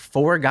me. And like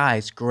 4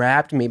 guys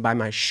grabbed me by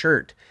my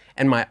shirt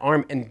and my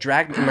arm and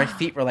dragged me. And my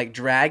feet were like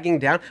dragging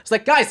down. I was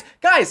like, guys.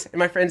 And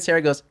my friend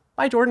Sarah goes,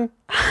 bye, Jordan.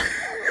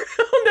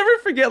 I'll never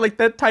forget like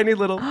that tiny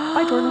little,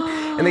 bye,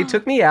 Jordan. And they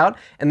took me out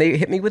and they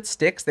hit me with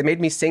sticks. They made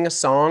me sing a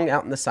song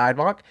out in the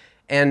sidewalk.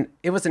 And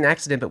it was an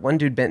accident, but one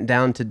dude bent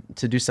down to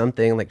do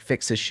something, like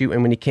fix his shoe.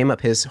 And when he came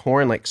up, his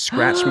horn like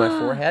scratched my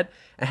forehead.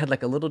 I had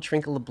like a little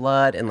trickle of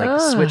blood and like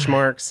switch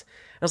marks.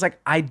 I was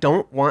like, I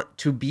don't want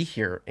to be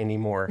here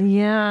anymore.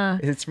 Yeah.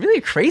 It's really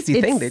a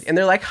crazy thing. And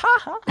they're like, ha,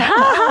 ha,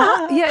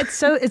 ha, ha. Yeah,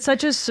 it's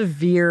such a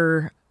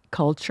severe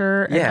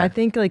culture. And I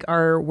think like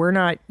we're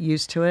not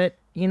used to it,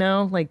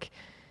 like,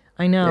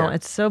 I know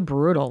it's so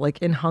brutal. Like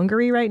in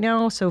Hungary right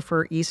now, so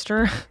for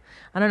Easter,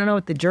 I don't know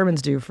what the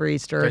Germans do for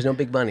Easter. There's no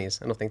big bunnies.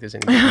 I don't think there's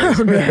any big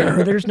bunnies.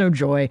 No, there's no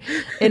joy.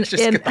 It's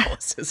just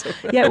Catholicism.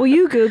 Yeah, well,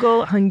 you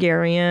Google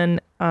Hungarian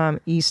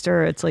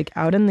Easter. It's like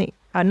out in the,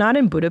 not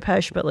in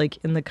Budapest, but like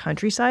in the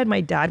countryside. My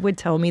dad would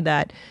tell me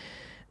that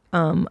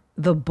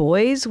the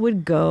boys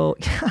would go,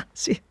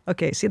 see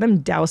them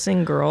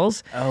dousing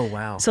girls. Oh,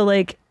 wow. So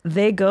like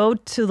they go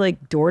to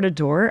like door to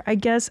door, I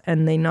guess,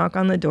 and they knock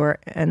on the door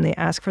and they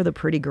ask for the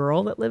pretty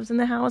girl that lives in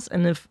the house.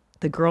 And if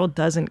the girl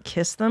doesn't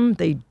kiss them,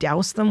 they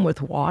douse them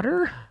with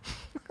water.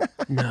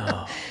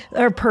 No.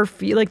 Or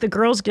perfume. Like the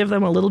girls give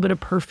them a little bit of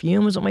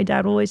perfume is what my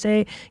dad would always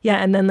say. Yeah,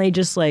 and then they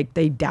just like,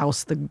 they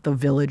douse the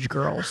village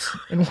girls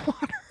in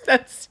water.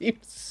 That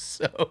seems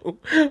so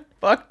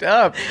fucked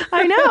up.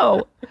 I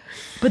know.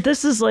 But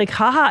this is like,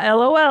 haha,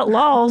 LOL,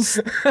 lols.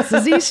 This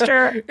is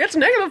Easter. It's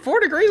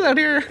 -4 degrees out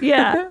here.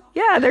 Yeah.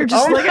 Yeah, they're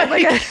just look at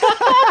that.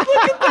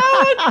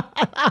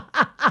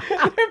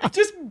 They're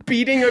just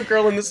beating a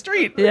girl in the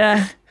street.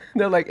 Yeah.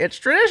 They're like, it's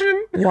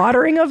tradition.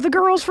 Watering of the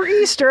girls for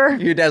Easter.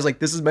 Your dad's like,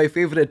 this is my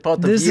favorite pot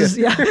of beer.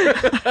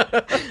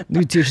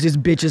 You teach these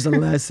bitches a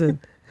lesson.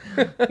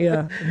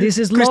 Yeah. This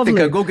is lovely.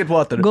 Christika, go get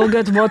water. Go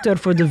get water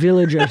for the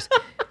villagers.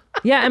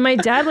 Yeah, and my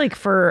dad, like,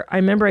 I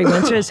remember I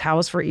went to his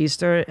house for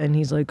Easter, and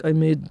he's like, I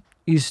made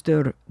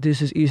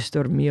this is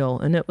Easter meal.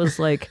 And it was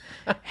like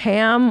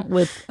ham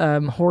with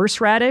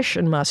horseradish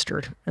and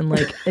mustard,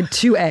 and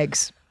 2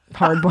 eggs,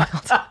 hard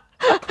boiled.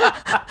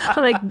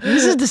 I'm like,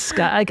 this is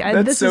disgusting.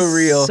 Like, That's so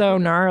real. So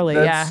gnarly.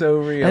 That's so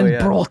real. And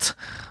brot.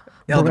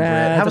 The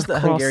bread. How was the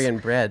Hungarian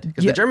bread?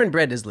 Because the German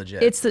bread is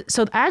legit.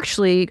 So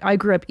actually, I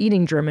grew up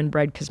eating German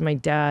bread because my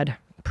dad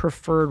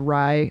preferred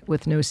rye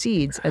with no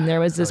seeds. And there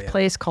was this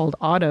place called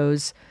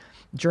Otto's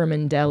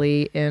German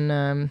Deli in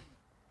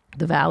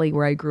the valley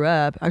where I grew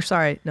up. Oh,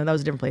 sorry, no, that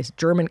was a different place.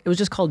 It was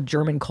just called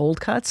German Cold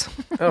Cuts.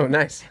 Oh,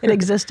 nice. It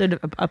existed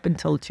up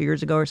until 2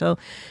 years ago or so.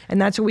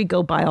 And that's where we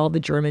go buy all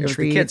the German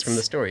treats. The kids from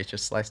the story, it's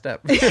just sliced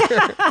up.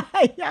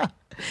 Yeah.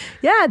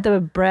 Yeah, the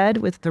bread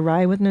with the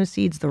rye with no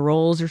seeds. The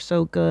rolls are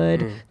so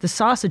good. The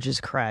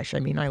sausages crash. I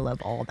mean, I love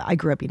all that. I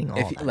grew up eating all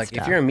that stuff.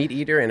 If you're a meat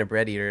eater and a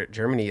bread eater,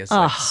 Germany is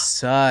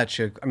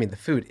such a... I mean, the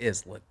food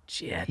is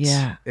legit.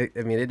 Yeah.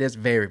 It is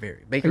very,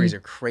 very... Bakeries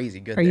are crazy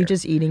good Are you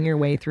just eating your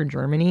way through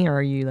Germany, or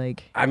are you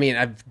like... I mean,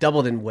 I've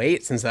doubled in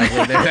weight since I've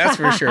lived there, that's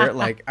for sure.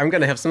 Like, I'm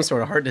going to have some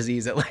sort of heart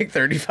disease at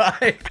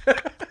 35.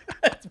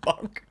 That's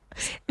bonkers.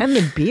 And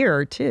the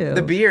beer too.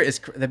 The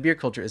beer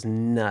culture is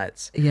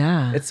nuts.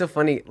 Yeah. It's so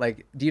funny.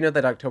 Like, do you know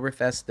that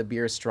Oktoberfest, the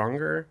beer is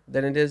stronger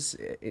than it is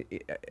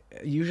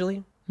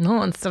usually?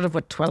 No, instead of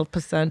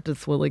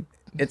 12%,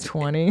 it's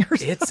 20 or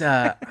something.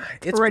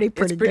 It's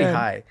pretty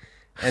high.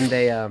 And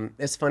they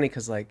it's funny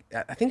because I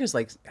think there's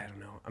I don't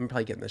know, I'm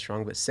probably getting this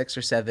wrong, but 6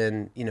 or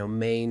 7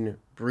 main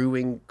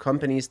brewing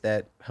companies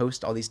that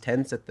host all these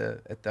tents at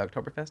the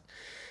Oktoberfest,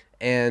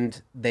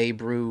 and they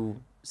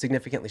brew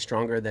significantly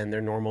stronger than their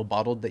normal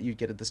bottled that you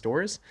get at the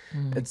stores.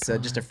 It's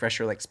just a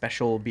fresher,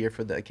 special beer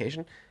for the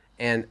occasion.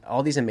 And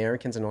all these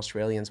Americans and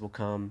Australians will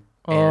come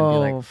and be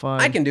like, fun.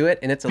 I can do it.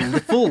 And it's a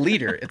full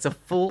liter. It's a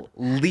full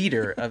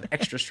liter of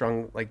extra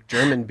strong,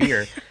 German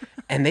beer.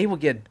 and they will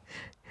get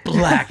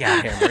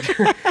blackout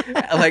hammered.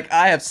 Like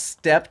I have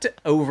stepped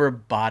over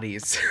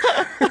bodies.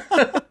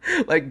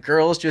 Like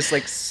girls just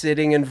like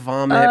sitting in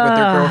vomit with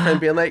their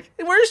girlfriend being like,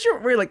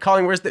 we're like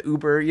calling, where's the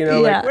Uber? You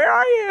know, like, where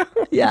are you?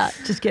 Yeah,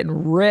 just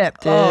getting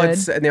ripped, dude. Oh, and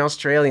the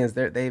Australians,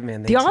 the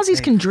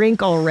Aussies can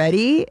drink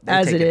already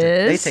as it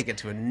is. They take it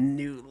to a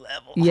new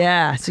level.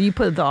 Yeah, so you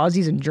put the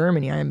Aussies in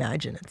Germany, I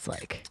imagine it's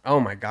like. Oh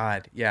my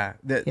God, yeah.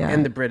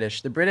 And the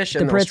British and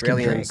the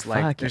Australians,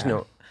 like there's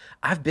no.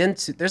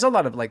 There's a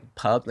lot of like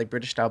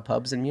British style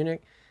pubs in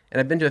Munich, and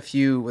I've been to a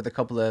few with a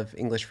couple of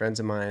English friends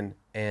of mine,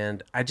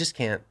 and I just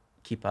can't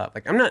keep up.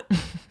 Like I'm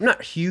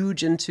not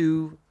huge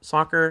into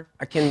soccer.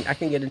 I can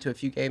get into a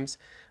few games,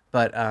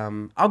 but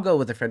I'll go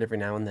with a friend every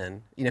now and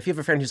then. You know, if you have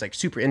a friend who's like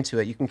super into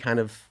it, you can kind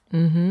of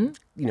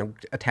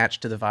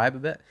attach to the vibe a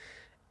bit.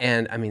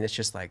 And I mean, it's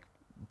just like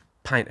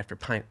pint after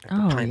pint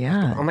after pint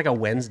on like a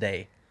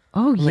Wednesday.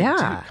 Oh, I'm yeah.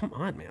 like, dude,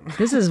 come on, man.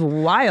 This is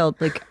wild.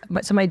 Like,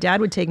 so my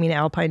dad would take me to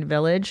Alpine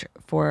Village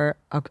for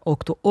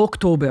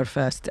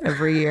Oktoberfest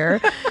every year.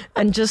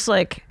 And just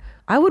like,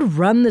 I would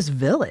run this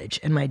village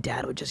and my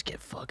dad would just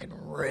get fucking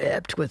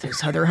ripped with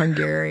his other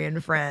Hungarian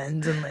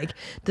friends and like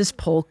this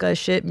polka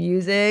shit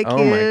music.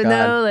 Oh my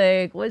God.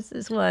 Like, what's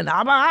this one?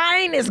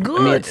 Mine is good.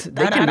 I mean,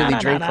 they can really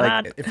drink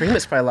like, for him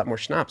it's probably a lot more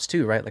schnapps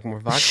too, right? Like more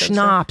vodka.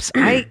 Schnapps.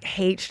 I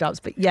hate schnapps,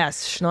 but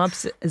yes,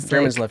 schnapps is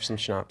Germans like, love some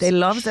schnapps. They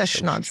love their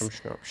schnapps.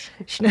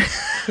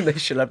 They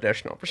should love their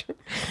schnapps.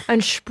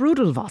 And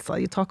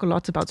Sprudelwasser. You talk a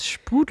lot about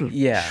Sprudel.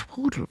 Yeah.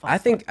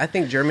 Sprudelwasser. I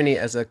think Germany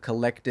as a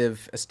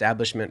collective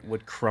establishment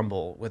would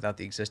crumble without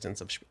the existence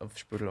of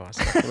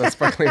Sprudelwasser. That's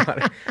sparkling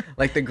water.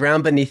 Like the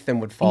ground beneath them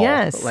would fall.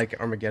 Yes. Like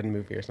Armageddon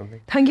movie or something.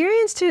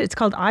 Hungarians too. It's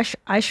called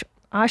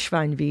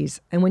Aschweinwies.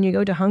 And when you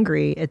go to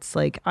Hungary, it's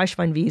like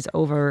Aschweinwies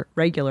over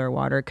regular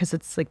water because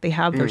it's like they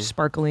have their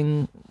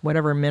sparkling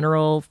whatever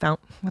mineral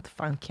fountain. What the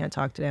fuck? I can't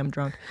talk today. I'm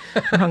drunk.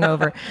 I'm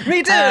hungover.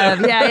 Me too.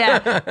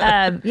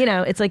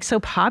 It's like so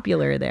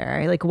popular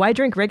there. Like, why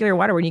drink regular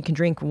water when you can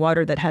drink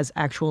water that has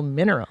actual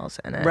minerals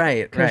in it?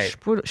 Right.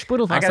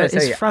 Sprudelwasser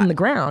is from the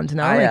ground,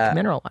 not like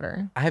mineral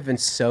water. I have been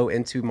so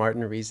into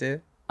Martin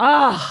Riese.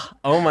 Oh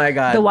my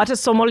God. The water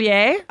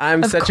sommelier.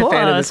 I'm such a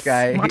fan of this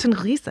guy. Martin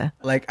Riese.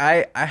 Like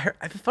I heard,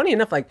 funny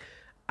enough, like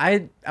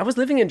I was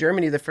living in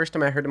Germany the first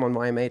time I heard him on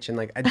YMH, and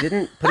like I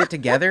didn't put it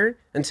together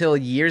until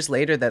years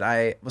later that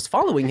I was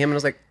following him, and I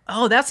was like,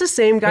 oh, that's the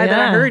same guy that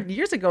I heard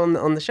years ago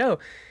on the show.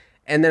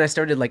 And then I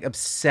started like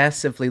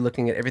obsessively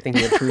looking at everything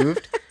he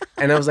improved,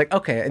 and I was like,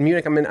 okay, in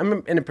Munich, I'm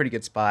in a pretty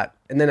good spot.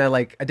 And then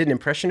I did an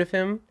impression of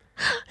him.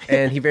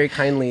 And he very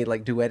kindly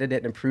like duetted it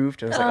and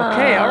improved. And I was like,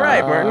 okay, all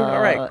right, Martin,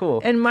 all right, cool.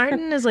 And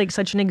Martin is like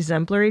such an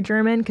exemplary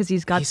German because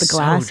he's got the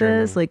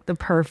glasses, like the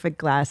perfect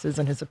glasses,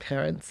 and his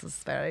appearance is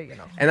very,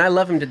 And I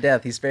love him to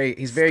death. He's very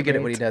good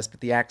at what he does,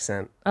 but the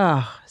accent,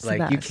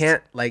 like you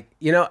can't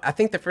I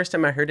think the first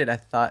time I heard it, I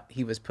thought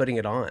he was putting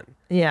it on.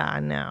 Yeah, I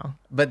know.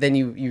 But then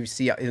you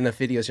see in the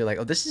videos, you're like,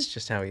 oh, this is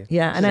just how he.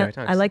 Yeah, and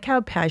I like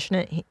how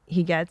passionate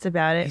he gets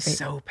about it. He's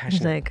so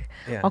passionate.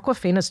 He's like,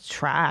 Aquafina's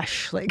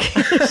trash. Like,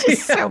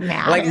 he's so mad.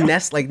 Like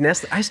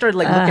Nestle. I started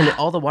looking at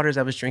all the waters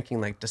I was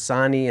drinking, like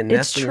Dasani and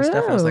Nestle and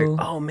stuff. I was like,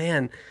 oh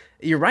man,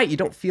 you're right. You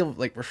don't feel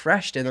like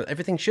refreshed, and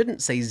everything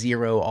shouldn't say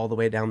 0 all the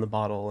way down the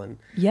bottle. And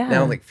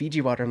now like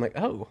Fiji water, I'm like,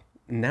 oh.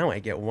 Now I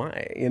get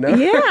why,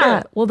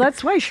 Yeah. Well,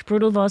 that's why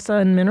Sprudelwasser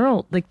and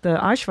mineral, like the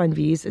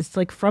Aschweinwies, it's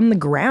like from the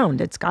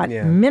ground. It's got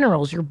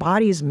minerals. Your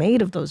body is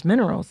made of those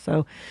minerals.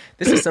 So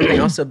this is something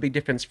also a big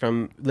difference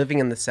from living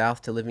in the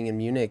South to living in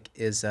Munich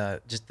is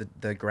just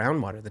the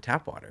groundwater, the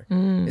tap water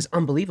is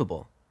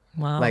unbelievable.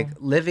 Wow. Like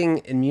living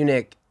in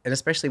Munich, and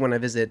especially when I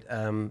visit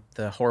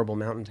the horrible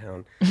mountain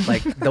town,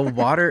 like the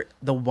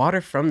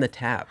water from the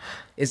tap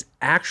is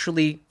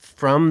actually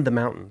from the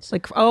mountains.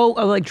 Like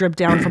like drip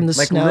down from the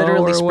like snow,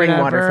 literally or spring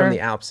whatever. water from the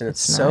Alps, and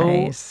it's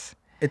nice.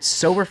 It's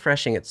so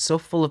refreshing. It's so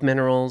full of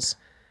minerals,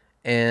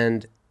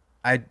 and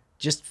I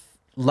just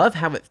love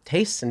how it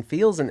tastes and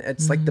feels, and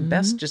it's like the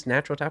best just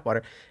natural tap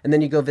water. And then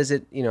you go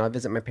visit, I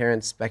visit my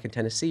parents back in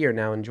Tennessee or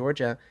now in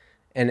Georgia.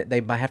 And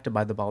they have to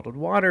buy the bottled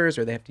waters,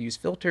 or they have to use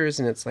filters,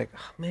 and it's like,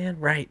 oh man,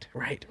 right.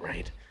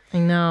 I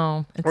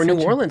know. Or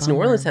New Orleans. New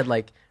Orleans had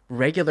like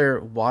regular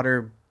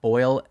water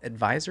boil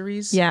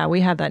advisories. Yeah, we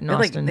had that in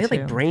Austin They had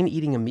like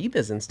brain-eating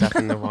amoebas and stuff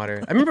in the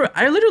water. I remember,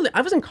 I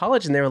was in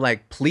college, and they were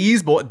like,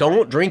 please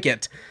don't drink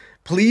it.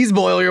 Please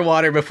boil your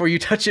water before you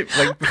touch it,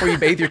 like before you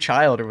bathe your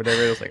child or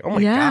whatever. It was like, oh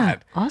my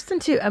God. Austin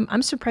too.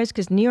 I'm surprised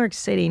because New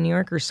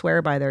Yorkers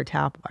swear by their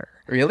tap water.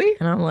 Really?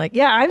 And I'm like,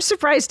 yeah, I'm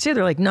surprised too.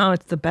 They're like, no,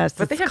 it's the best.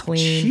 But it's they have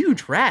clean.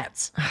 huge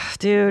rats.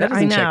 Dude, that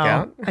I know. Check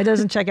out. It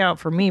doesn't check out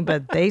for me,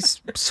 but they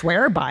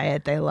swear by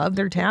it. They love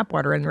their tap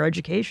water and their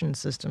education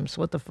systems.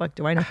 What the fuck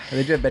do I know?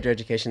 They do have better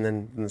education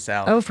than the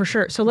South. Oh, for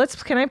sure. So let's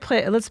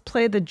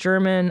play the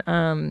German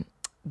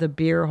the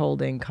beer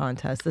holding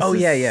contest.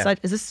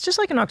 Is this just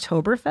like an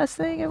Oktoberfest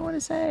thing, I want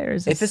to say? Or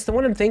is this, if it's the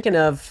one I'm thinking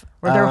of,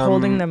 where they're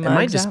holding the mugs it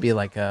might just up? be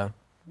like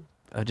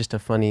just a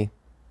funny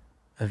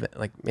event,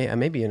 like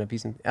maybe an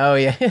appeasement. Oh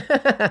yeah.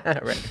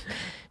 Right.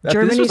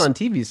 This was on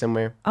TV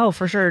somewhere. Oh,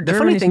 for sure. The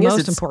Germany's funny thing most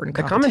is, important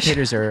the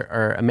commentators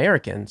are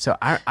American. So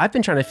I've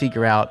been trying to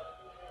figure out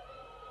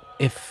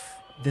if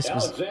this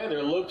was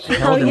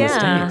held in the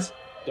States.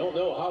 Don't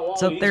know how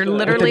so they're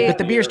literally... But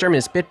the beer is German.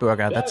 It's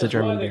Bitburger. That's a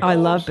German beer. Oh, I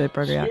love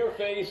Bitburger,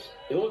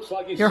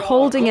 yeah. You're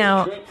holding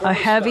out a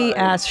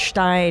heavy-ass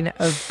stein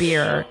of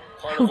beer.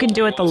 Who can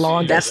do it the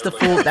longest? That's the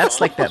full...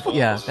 That's like that...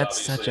 Yeah,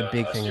 that's such a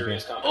big thing of beer.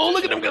 Oh,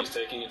 look at him go.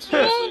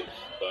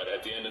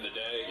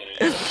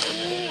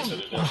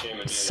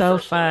 So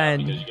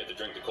fun.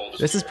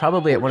 This is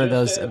probably at one of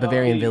those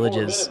Bavarian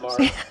villages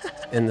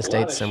in the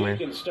States somewhere.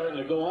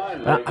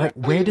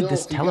 Where did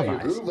this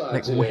televise?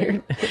 Like,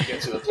 where?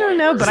 I don't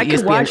know, but I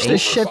could watch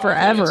this shit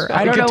forever.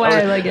 I don't know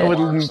why I like it. I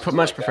would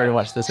much prefer to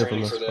watch this over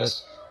most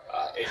sports.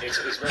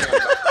 It's very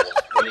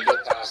uncomfortable when you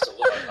get past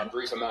a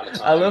brief amount of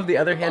time. I love the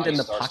other hand in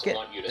the pocket.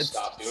 It's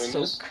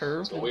so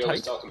curved and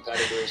tight.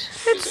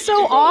 It's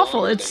so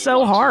awful. It's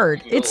so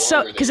hard. It's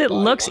so... Because it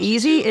looks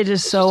easy, it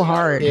is so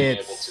hard.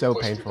 It's so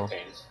painful.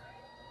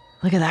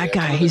 Look at that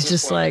guy. He's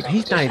just like,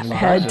 he's not even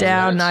head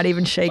down, not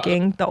even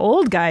shaking. The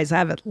old guys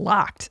have it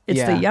locked.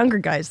 It's the younger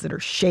guys that are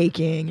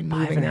shaking and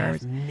moving their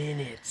 5.5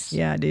 minutes.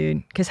 Yeah,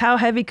 dude. Because how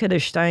heavy could a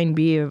stein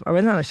be?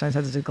 Or not a stein,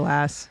 it's a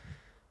glass.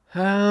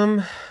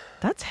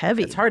 That's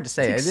heavy. It's hard to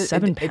say. It's like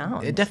 7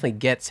 pounds. It definitely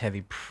gets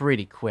heavy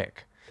pretty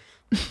quick.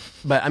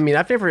 But I mean,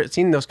 I've never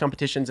seen those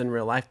competitions in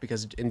real life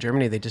because in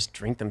Germany they just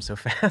drink them so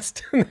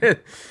fast.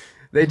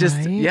 They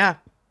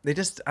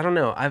just, I don't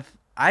know.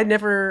 I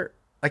never,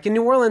 like in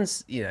New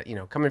Orleans,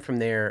 coming from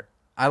there,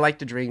 I like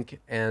to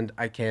drink and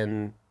I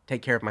can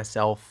take care of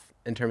myself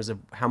in terms of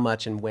how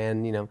much and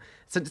when,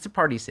 it's a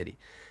party city.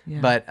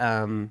 Yeah. But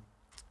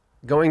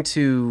going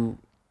to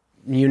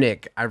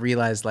Munich, I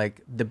realized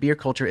like the beer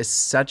culture is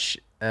such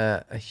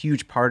a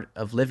huge part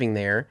of living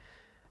there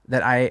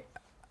that I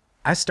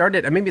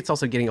started, maybe it's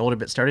also getting older,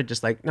 but started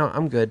just like, no,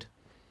 I'm good.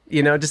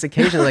 Just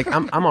occasionally like,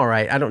 I'm all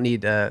right. I don't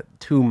need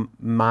 2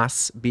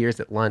 Mass beers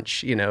at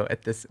lunch,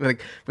 at this,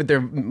 like with their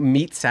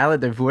meat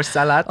salad, their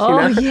Wurstsalat,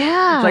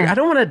 yeah. It's like, I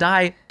don't want to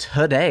die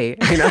today,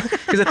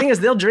 because the thing is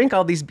they'll drink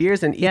all these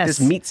beers and eat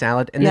this meat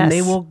salad and then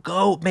they will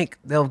go make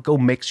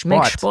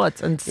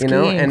sports and skiing,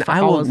 and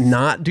I will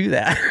not do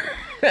that.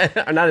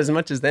 Or not as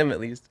much as them, at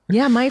least.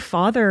 Yeah, my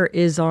father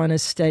is on a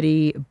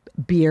steady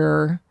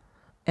beer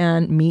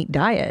and meat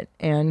diet,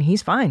 and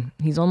he's fine.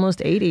 He's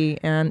almost 80,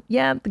 and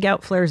the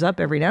gout flares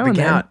up every now and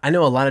then. The gout. I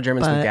know a lot of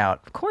Germans with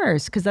gout. Of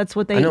course, because that's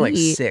what they eat. I know like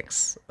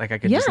 6, like I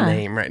could just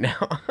name right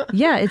now.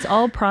 Yeah, it's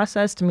all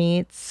processed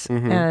meats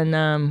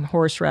and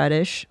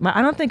horseradish.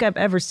 I don't think I've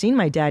ever seen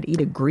my dad eat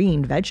a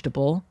green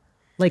vegetable.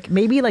 Like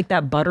maybe like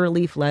that butter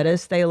leaf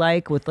lettuce they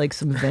like with like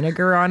some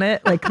vinegar on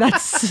it. Like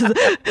that's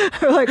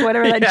or like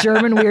whatever that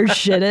German weird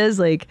shit is.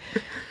 Like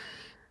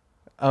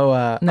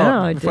before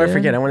I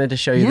forget, I wanted to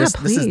show you this.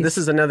 Please. This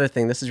is another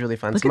thing. This is really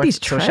fun. Look at these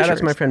treasures. So shout out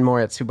to my friend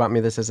Moritz who bought me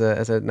this as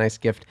a nice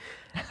gift.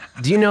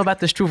 Do you know about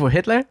the Strudel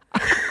Hitler?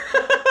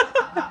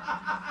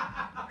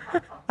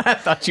 I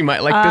thought you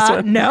might like this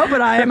one. No,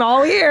 but I am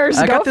all ears.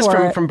 I got this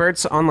from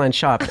Bert's online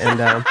shop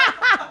and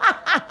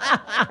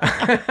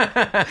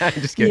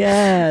just kidding.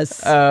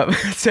 Yes.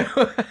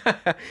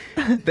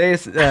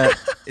 This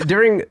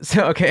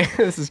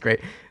is great.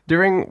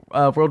 During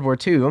World War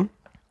II,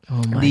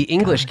 the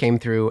English came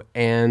through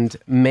and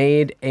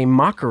made a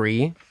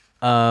mockery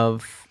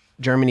of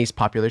Germany's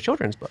popular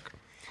children's book.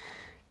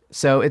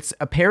 So it's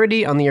a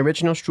parody on the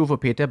original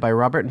Struwwelpeter by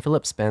Robert and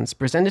Philip Spence,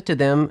 presented to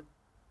them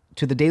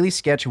to the daily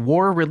sketch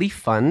War Relief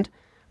Fund,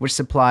 which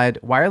supplied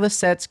wireless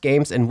sets,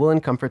 games, and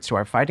woolen comforts to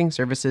our fighting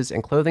services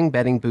and clothing,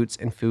 bedding, boots,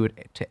 and food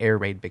to air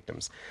raid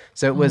victims.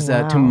 So it was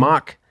to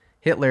mock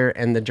Hitler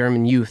and the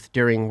German youth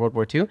during World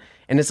War II.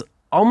 And it's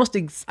almost,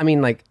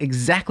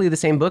 exactly the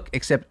same book,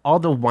 except all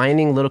the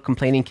whining little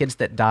complaining kids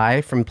that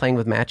die from playing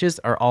with matches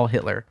are all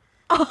Hitler.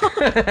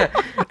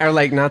 Are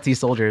like Nazi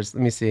soldiers.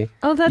 Let me see.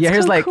 Oh, that's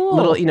here's like cool.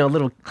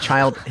 little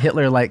child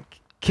Hitler like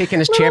kicking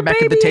his chair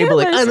back at the table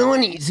like, I don't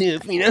want to eat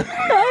soup, And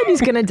he's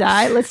going to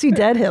die. Let's see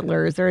dead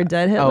Hitler. Is there a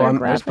dead Hitler?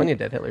 There's plenty of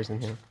dead Hitlers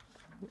in here.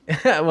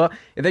 Well,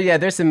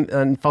 there's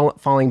some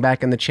falling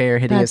back in the chair,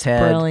 hitting his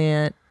head. That's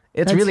brilliant.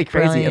 It's really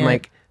crazy. Brilliant. And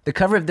like the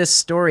cover of this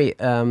story,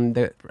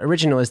 the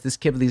original is this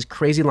kid with these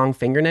crazy long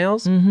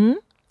fingernails and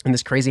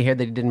this crazy hair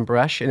that he didn't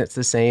brush, and it's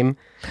the same.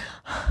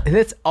 And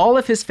it's all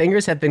of his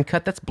fingers have been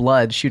cut. That's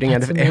blood shooting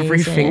out of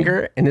every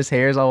finger, and his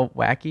hair is all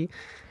wacky.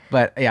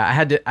 But yeah, I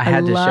had to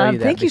show you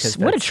that. Thank you.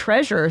 What a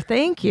treasure.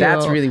 Thank you.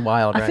 That's really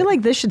wild. I feel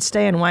like this should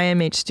stay in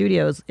YMH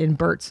Studios in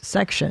Bert's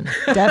section.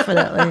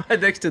 Definitely.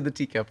 Next to the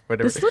teacup,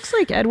 whatever. This looks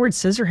like Edward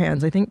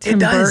Scissorhands. I think Tim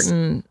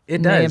Burton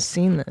may have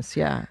seen this.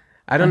 Yeah.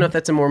 I don't know if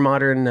that's a more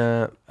modern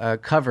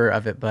cover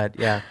of it, but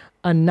yeah.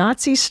 A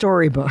Nazi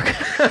storybook. Isn't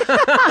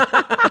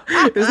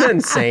that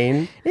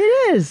insane?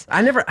 It is.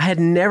 I had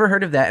never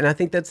heard of that, and I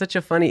think that's such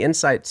a funny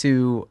insight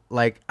to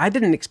like. I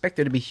didn't expect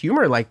there to be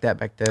humor like that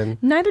back then.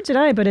 Neither did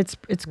I, but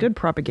it's good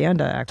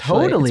propaganda.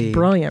 Actually, totally, it's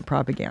brilliant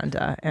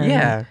propaganda.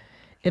 And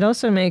it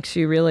also makes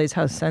you realize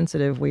how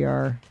sensitive we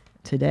are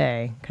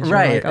today.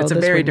 Right. Like, oh, it's a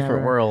very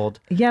different world.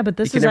 Yeah, but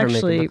this is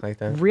actually like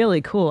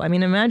really cool. I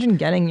mean, imagine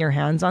getting your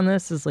hands on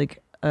this as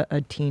like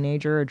a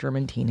teenager, a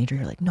German teenager.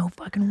 You're like, no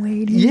fucking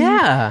way, dude.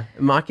 Yeah.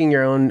 Mocking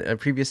your own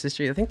previous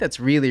history. I think that's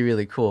really,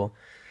 really cool.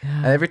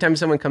 Yeah. Every time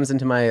someone comes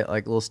into my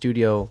like little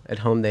studio at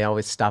home, they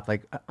always stop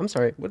like, I'm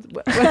sorry, what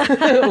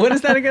what is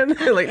that again?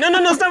 Like, no,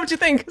 it's not what you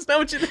think. It's not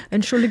what you think.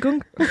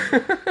 Entschuldigung.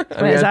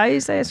 Wait, is that how you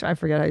say it? I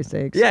forget how you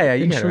say it. Yeah,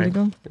 you get it right.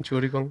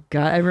 Entschuldigung.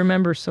 God, I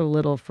remember so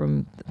little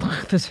from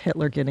this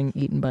Hitler getting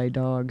eaten by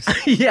dogs.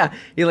 Yeah,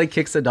 he like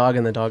kicks the dog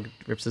and the dog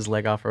rips his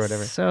leg off or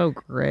whatever. So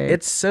great.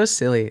 It's so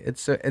silly.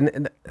 It's so,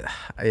 and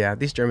yeah,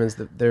 these Germans,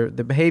 their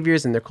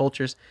behaviors and their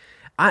cultures.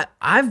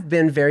 I've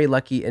been very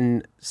lucky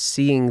in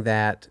seeing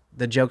that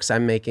the jokes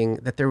I'm making,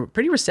 that they're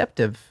pretty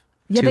receptive.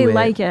 Yeah, they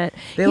like it.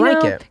 They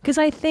like it. Because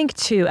I think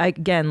too,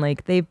 again,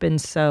 like they've been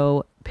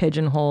so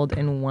pigeonholed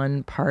in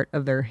one part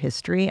of their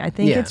history. I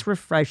think it's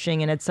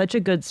refreshing, and it's such a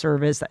good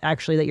service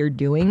actually that you're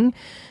doing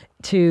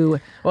to.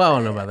 Well, I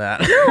don't know about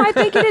that. No, I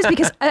think it is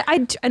because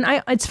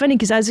it's funny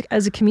because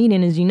as a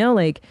comedian, as you know,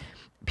 like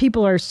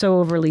people are so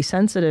overly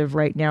sensitive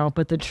right now,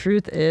 but the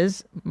truth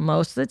is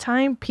most of the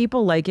time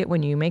people like it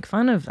when you make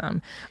fun of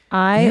them.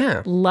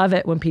 I love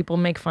it when people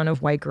make fun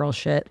of white girl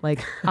shit.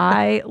 Like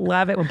I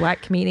love it when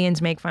black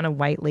comedians make fun of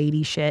white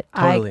lady shit.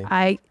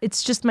 Totally.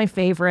 It's just my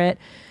favorite.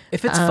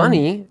 If it's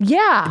funny,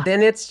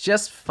 then it's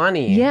just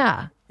funny.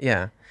 Yeah.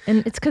 Yeah.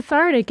 And it's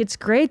cathartic. It's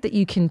great that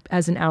you can,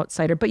 as an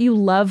outsider, but you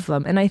love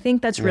them. And I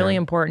think that's really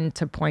important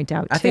to point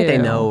out too. I think they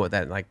know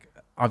that, like,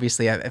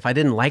 obviously, if I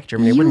didn't like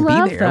Germany, I wouldn't be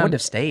there. I wouldn't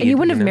have stayed. And you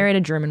wouldn't have married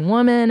a German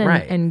woman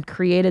and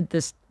created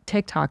this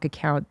TikTok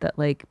account that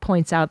like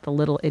points out the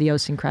little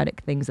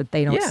idiosyncratic things that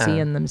they don't see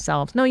in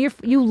themselves. No,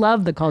 you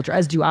love the culture,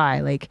 as do I.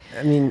 Like,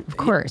 I mean, of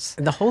course.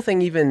 The whole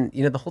thing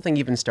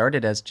even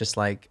started as just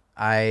like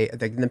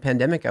in the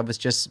pandemic, I was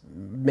just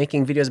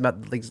making videos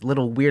about like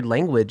little weird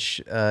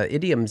language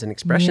idioms and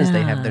expressions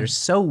they have that are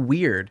so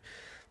weird.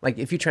 Like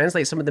if you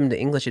translate some of them to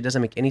English, it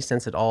doesn't make any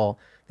sense at all.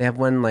 They have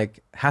one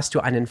like "Hast du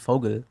einen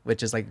Vogel,"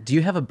 which is like, "Do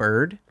you have a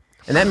bird?"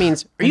 And that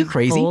means, "Are you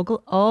crazy?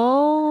 Vogel?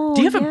 Oh,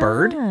 do you have a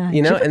bird?"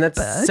 You know, and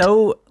that's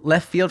so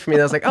left field for me.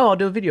 That I was like, "Oh, I'll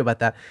do a video about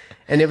that."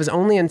 And it was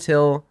only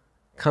until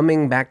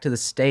coming back to the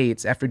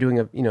States after doing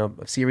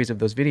a series of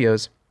those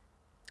videos,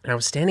 and I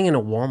was standing in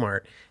a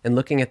Walmart and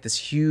looking at this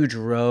huge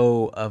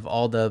row of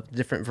all the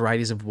different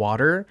varieties of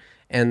water.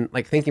 And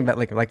like thinking about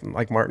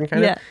like Martin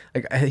kind of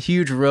like a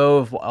huge row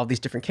of all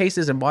these different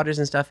cases and waters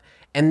and stuff.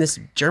 And this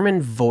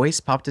German voice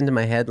popped into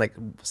my head, like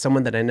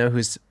someone that I know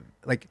who's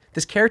like,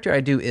 this character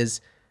I do is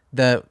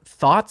the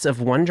thoughts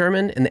of one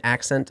German and the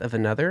accent of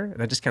another.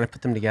 And I just kind of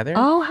put them together.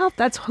 Oh,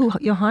 that's who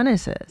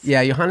Johannes is.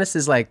 Yeah, Johannes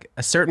is like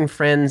a certain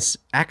friend's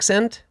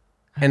accent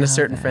and a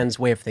certain friend's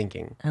way of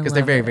thinking. Because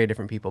they're very, very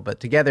different people. But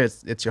together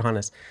it's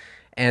Johannes.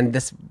 And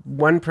this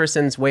one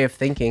person's way of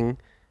thinking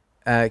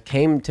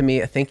came to me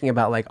thinking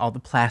about like all the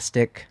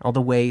plastic, all the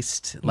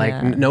waste,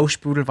 like no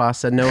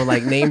Sprudelwasser, no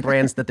like name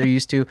brands that they're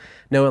used to,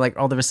 no like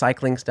all the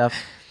recycling stuff.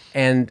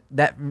 And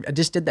that I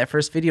just did that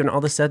first video, and all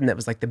of a sudden that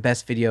was like the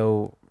best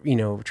video,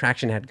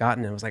 traction I had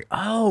gotten. And I was like,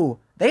 oh,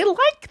 they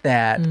like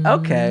that.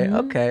 Mm-hmm.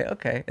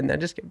 Okay. And then I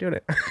just kept doing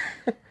it.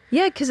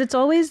 Yeah, because it's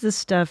always the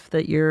stuff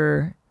that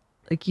you're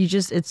like,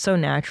 it's so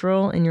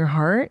natural in your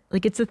heart.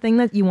 Like it's the thing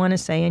that you want to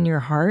say in your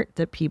heart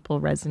that people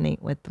resonate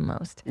with the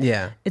most.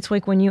 Yeah. It's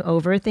like when you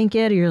overthink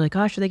it, or you're like,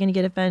 gosh, are they going to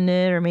get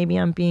offended? Or maybe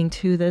I'm being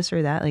too this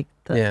or that. Like,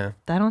 I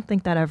don't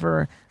think that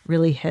ever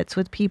really hits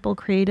with people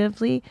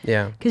creatively.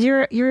 Yeah. Because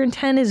your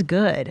intent is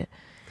good.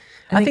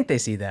 I think they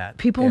see that.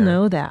 People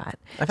know that.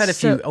 I've had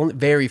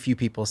very few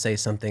people say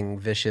something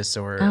vicious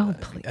or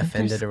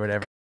offended or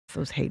whatever.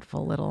 Those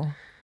hateful little.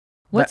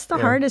 What's the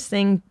hardest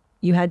thing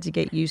you had to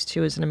get used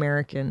to as an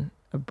American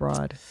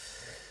abroad?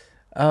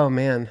 Oh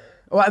man.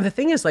 Well, the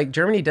thing is, like,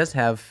 Germany does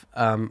have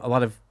a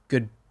lot of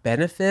good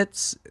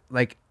benefits.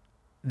 Like,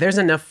 there's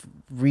enough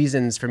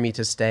reasons for me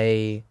to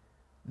stay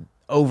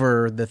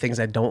over the things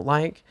I don't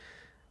like.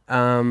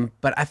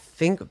 But I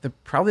think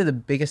probably the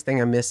biggest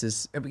thing I miss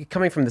is,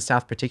 coming from the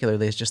South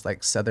particularly, is just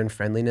like Southern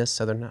friendliness,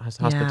 Southern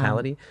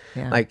hospitality.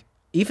 Yeah. Like,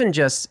 even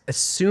just as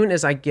soon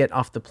as I get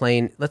off the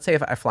plane, let's say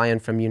if I fly in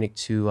from Munich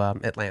to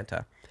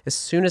Atlanta, as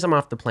soon as I'm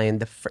off the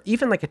plane,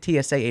 even like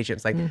a TSA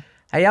agent's like,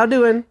 how y'all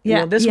doing?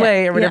 This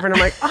way or whatever. And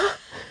I'm like,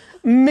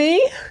 me?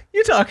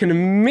 You talking to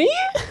me?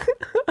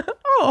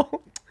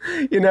 Oh,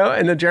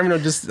 and the German will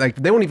just like,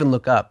 they won't even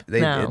look up.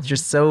 It's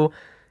just so,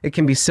 it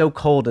can be so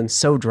cold and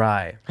so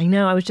dry. I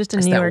know. I was just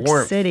in New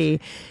York City,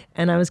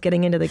 and I was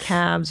getting into the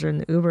cabs or in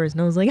the Ubers,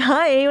 and I was like,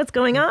 hi, what's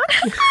going on?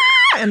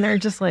 And they're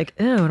just like,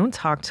 ew, don't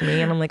talk to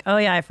me. And I'm like, oh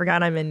yeah, I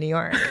forgot I'm in New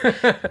York.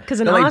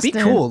 Because in Austin, be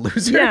cool,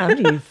 loser. Yeah,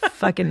 you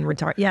fucking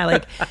retard. Yeah,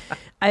 like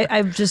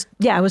I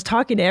was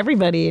talking to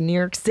everybody in New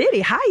York City.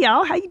 Hi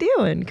y'all, how you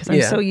doing? Because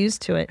I'm so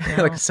used to it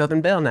now. Like a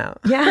Southern Belle now.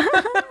 Yeah.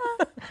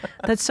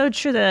 That's so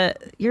true. The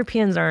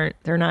Europeans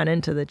they're not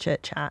into the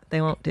chit chat. They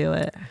won't do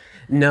it.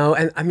 No,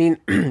 and I mean,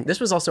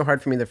 this was also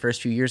hard for me the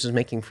first few years, was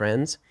making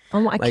friends.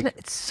 Oh,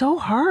 it's so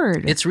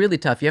hard. It's really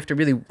tough. You have to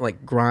really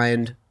like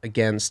grind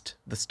against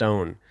the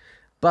stone.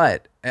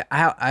 But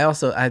I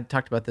also, I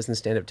talked about this in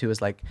stand-up too,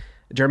 is like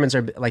Germans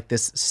are like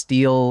this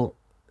steel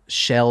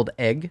shelled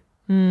egg.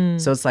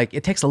 So it's like,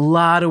 it takes a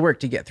lot of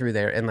work to get through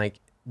there. And like,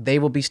 they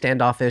will be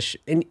standoffish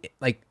and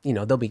like, you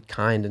know, they'll be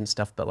kind and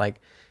stuff. But like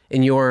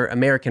in your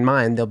American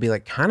mind, they'll be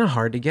like kind of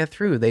hard to get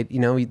through. They, you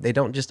know, they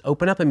don't just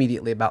open up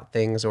immediately about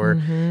things, or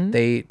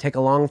they take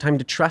a long time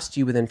to trust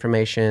you with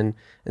information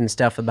and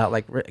stuff about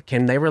like,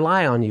 can they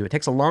rely on you? It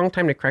takes a long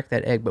time to crack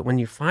that egg. But when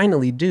you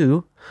finally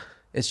do,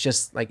 it's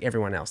just like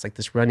everyone else, like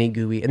this runny,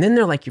 gooey. And then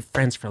they're like your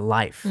friends for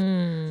life.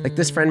 Like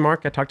this friend,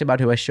 Mark, I talked about,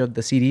 who I showed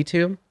the CD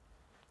to.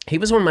 He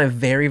was one of my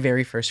very,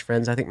 very first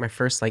friends. I think my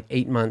first like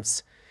 8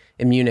 months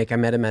in Munich, I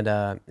met him at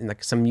in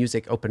like some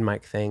music open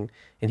mic thing,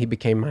 and he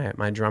became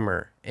my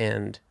drummer.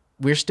 And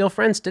we're still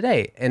friends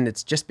today. And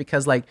it's just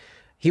because like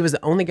he was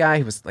the only guy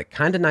who was like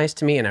kind of nice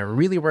to me, and I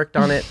really worked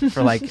on it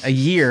for like a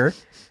year.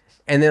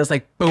 And then it was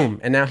like, boom.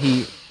 And now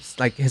he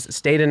like has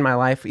stayed in my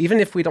life. Even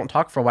if we don't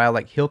talk for a while,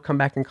 like he'll come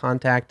back in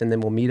contact, and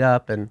then we'll meet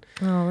up. And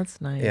oh, that's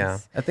nice. Yeah,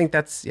 I think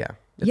that's,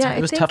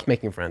 it was tough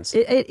making friends.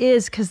 It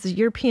is, because the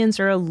Europeans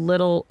are a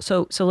little,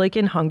 so like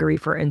in Hungary,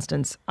 for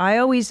instance,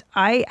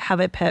 I have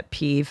a pet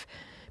peeve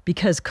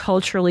because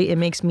culturally it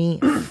makes me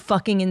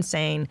fucking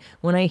insane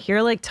when I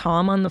hear like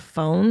Tom on the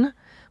phone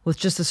with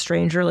just a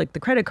stranger, like the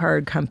credit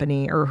card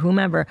company or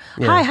whomever.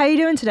 Yeah. Hi, how you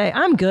doing today?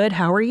 I'm good.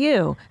 How are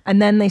you?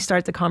 And then they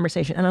start the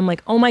conversation and I'm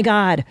like, oh my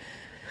God,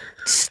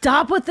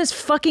 stop with this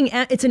fucking,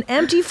 it's an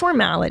empty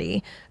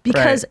formality,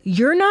 because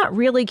you're not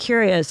really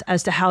curious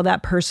as to how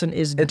that person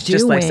is doing. It's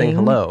just like saying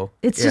hello.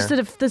 It's just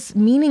this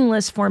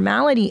meaningless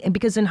formality. And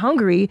because in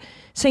Hungary,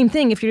 same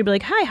thing. If you're to be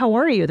like, hi, how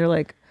are you? They're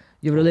like,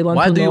 you really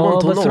want to know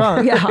what's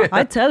wrong? Yeah,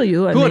 I tell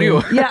you. Who are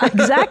you? Yeah,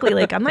 exactly.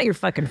 Like, I'm not your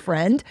fucking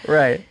friend.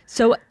 Right.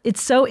 So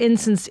it's so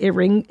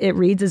it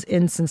reads as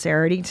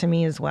insincerity to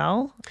me as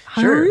well.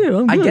 How are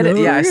you? I get it.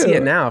 Yeah, I see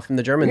it now from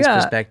the Germans'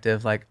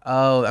 perspective. Like,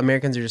 oh,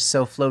 Americans are just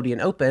so floaty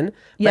and open,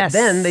 but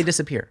then they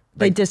disappear.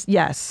 Like,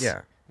 yes.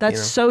 Yeah.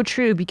 That's so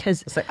true,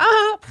 because it's like,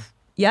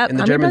 yep. And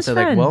the Germans are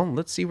like, well,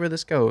 let's see where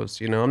this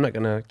goes. You know, I'm not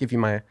going to give you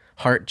my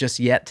heart just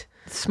yet.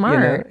 Smart. You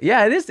know?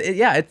 Yeah, it is.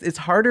 It's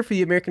harder for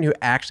the American who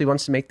actually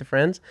wants to make the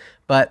friends,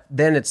 but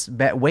then it's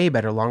way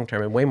better long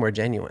term and way more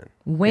genuine.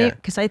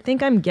 Because I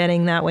think I'm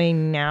getting that way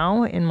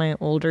now in my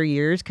older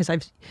years, because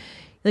I've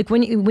like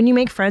when you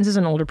make friends as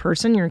an older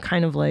person, you're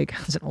kind of like,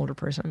 as an older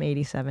person, I'm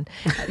 87.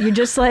 You're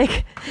just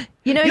like,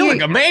 you know, you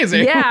look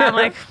amazing. Yeah, I'm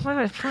like, what am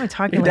I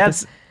talking about?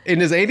 That's in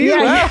his 80s.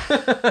 Yeah.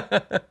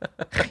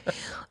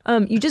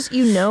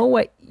 You know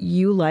what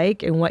you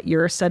like and what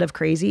your set of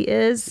crazy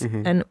is,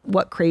 and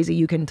what crazy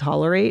you can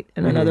tolerate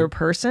in another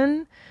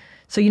person.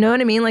 So you know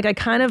what I mean? Like I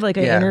kind of like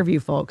I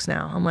interview folks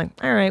now. I'm like,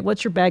 all right,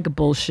 what's your bag of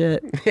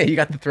bullshit? Yeah, you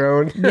got the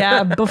throne.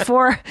 Yeah,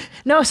 before.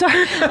 No,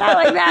 sorry, not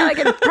like that. Like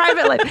in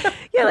private, like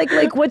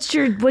what's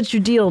your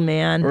deal,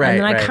 man? Right. And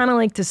then I kind of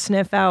like to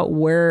sniff out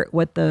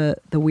what the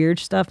weird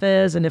stuff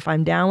is, and if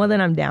I'm down with it,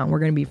 I'm down. We're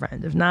gonna be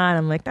friends. If not,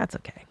 I'm like, that's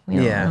okay. I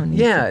don't need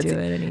to do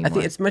it anymore. I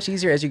think it's much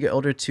easier as you get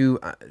older to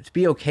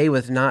be okay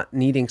with not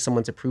needing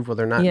someone's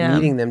approval or not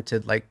needing them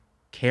to like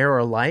care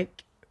or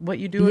like what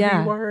you do or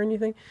who you are or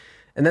anything.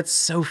 And that's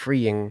so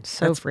freeing.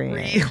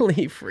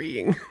 Really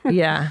freeing.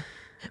 Yeah.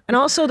 And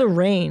also the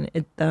rain.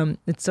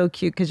 It's so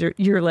cute because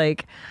you're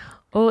like,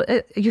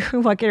 you're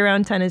walking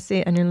around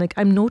Tennessee and you're like,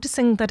 I'm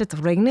noticing that it's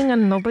raining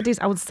and nobody's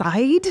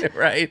outside.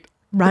 Right.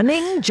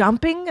 Running,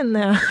 jumping, and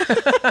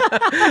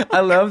I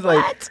love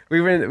like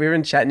we were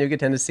in Chattanooga,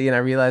 Tennessee, and I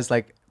realized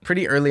like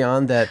pretty early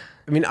on that,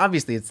 I mean,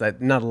 obviously it's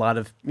like not a lot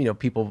of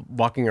people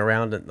walking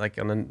around like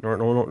on a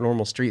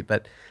normal street,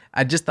 but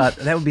I just thought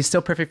that would be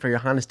so perfect for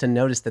Johannes to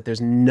notice that there's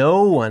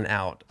no one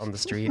out on the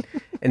street,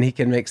 and he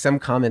can make some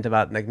comment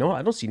about like, no,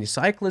 I don't see any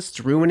cyclists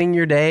ruining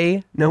your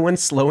day. No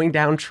one's slowing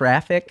down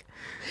traffic.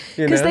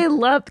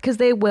 Because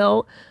they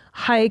will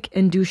hike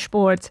and do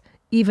sports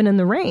even in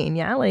the rain.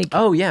 Yeah, like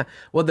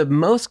well, the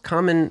most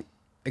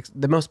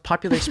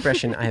popular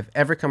expression I have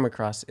ever come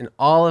across in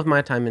all of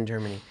my time in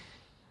Germany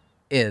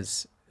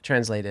is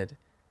translated,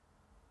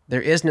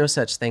 there is no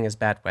such thing as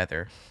bad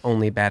weather,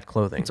 only bad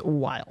clothing. It's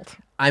wild.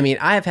 I mean,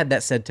 I have had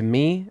that said to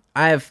me.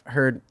 I have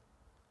heard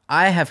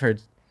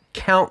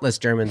countless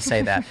Germans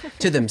say that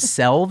to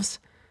themselves,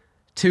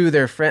 to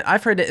their friend.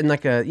 I've heard it in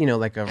like a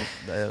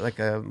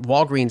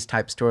Walgreens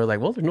type store. Like,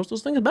 well, there's no such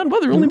thing as bad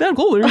weather, only bad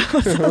clothing.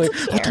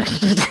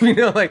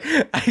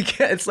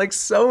 It's like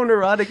so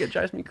neurotic. It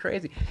drives me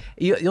crazy.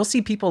 You'll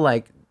see people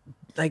like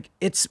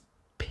it's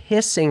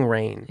pissing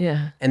rain.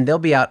 Yeah, and they'll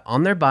be out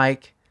on their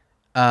bike.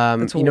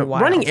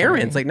 Running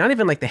errands, like not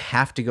even like they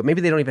have to go. Maybe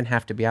they don't even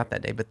have to be out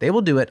that day, but they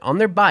will do it on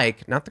their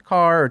bike, not the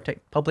car or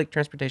take public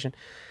transportation.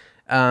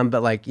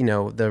 But like,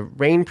 the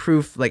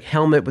rainproof like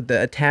helmet with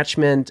the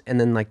attachment, and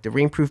then like the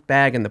rainproof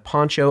bag and the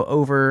poncho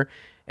over,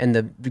 and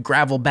the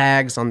gravel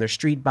bags on their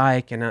street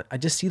bike. And I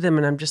just see them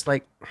and I'm just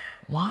like,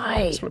 Why?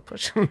 I just want to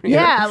push them.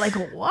 Yeah, like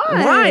why?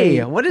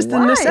 Why? What is the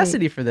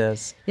necessity for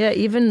this? Yeah,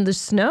 even the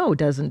snow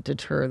doesn't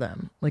deter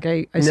them. Like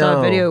I saw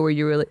a video where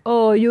you were like,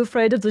 "Oh, are you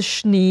afraid of the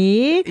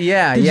schnee?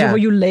 Yeah, were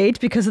you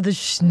late because of the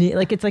schnee?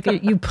 Like it's like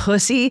you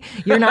pussy.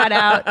 You're not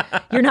out.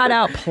 You're not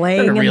out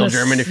playing. You're a real in the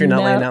German snow. if you're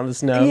not laying out in the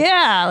snow.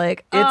 Yeah,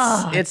 like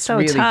it's so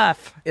really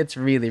tough. It's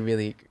really,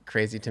 really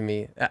crazy to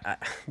me.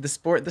 The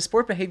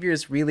sport behavior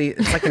is really,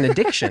 it's like an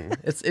addiction.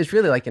 it's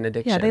really like an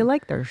addiction. Yeah, they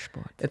like their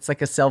sport. It's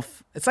like it's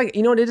like,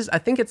 you know what it is? I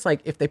think it's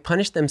like if they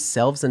punish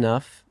themselves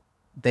enough,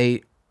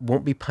 they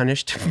won't be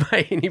punished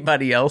by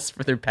anybody else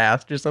for their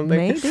past or something.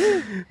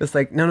 Maybe. It's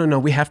like, no,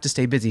 we have to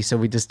stay busy. So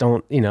we just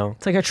don't,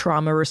 It's like a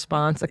trauma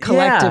response, a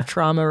collective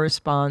trauma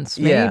response.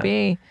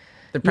 Maybe. Yeah.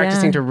 They're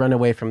practicing to run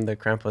away from the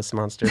Krampus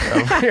monster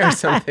or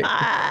something.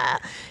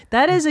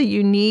 That is a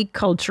unique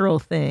cultural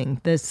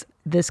thing.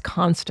 This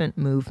constant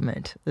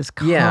movement, this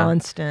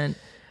constant.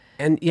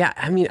 And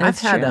I mean, I've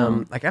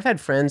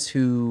had friends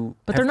who,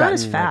 but they're not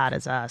as fat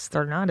as us.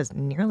 They're not as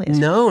nearly as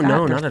no, fat.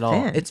 not They're at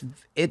all.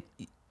 thin.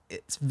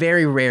 It's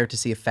very rare to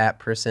see a fat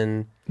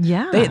person.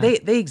 Yeah,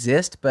 they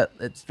exist, but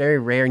it's very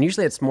rare. And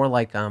usually it's more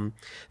like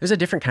there's a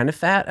different kind of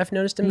fat I've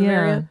noticed in the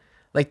area.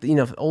 Like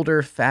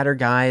older, fatter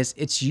guys.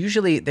 It's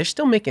usually they're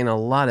still making a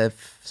lot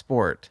of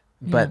sport,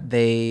 but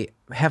they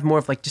have more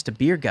of like just a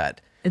beer gut.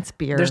 It's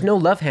beer. There's no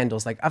love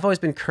handles. Like I've always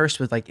been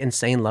cursed with like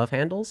insane love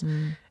handles,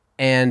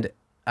 and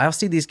I'll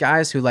see these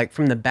guys who like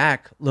from the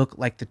back look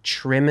like the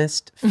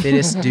trimmest,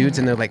 fittest dudes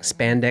in their like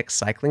spandex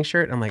cycling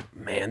shirt. And I'm like,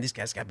 man, these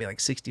guys gotta be like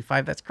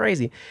 65. That's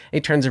crazy. And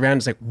he turns around,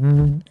 it's like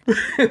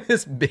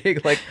this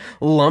big like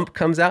lump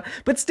comes out.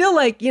 But still,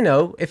 like,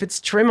 if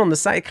it's trim on the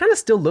side, it kind of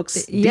still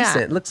looks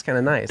decent. It looks kind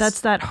of nice. That's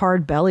that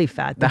hard belly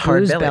fat. The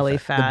hard belly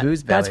fat. The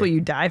booze belly. That's what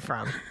you die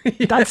from.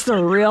 That's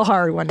the real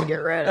hard one to get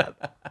rid of.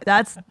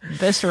 That's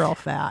visceral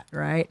fat,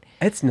 right?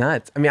 It's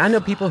nuts. I mean, I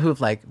know people who've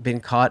like been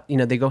caught,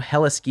 they go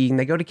hella skiing,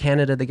 they go to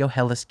Canada, they go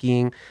hella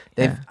skiing.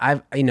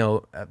 My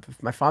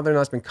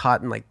father-in-law's been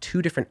caught in like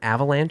 2 different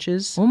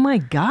avalanches. Oh my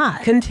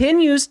God.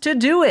 Continues to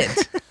do it.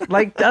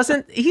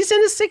 He's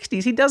in his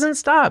 60s. He doesn't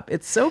stop.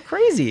 It's so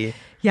crazy.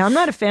 Yeah, I'm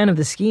not a fan of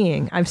the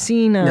skiing. I've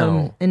seen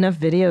enough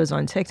videos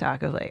on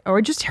TikTok of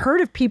or just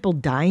heard of people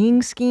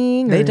dying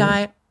skiing. They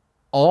die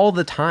all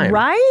the time.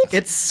 Right?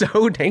 It's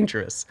so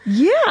dangerous.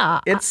 Yeah.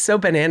 It's so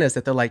bananas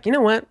that they're like, you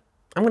know what?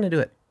 I'm going to do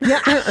it.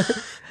 Yeah.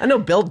 I know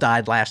Bill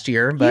died last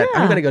year, but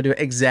I'm going to go do it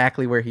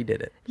exactly where he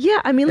did it. Yeah,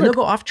 I mean, they'll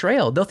go off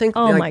trail. They'll think,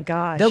 oh my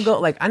gosh. They'll go,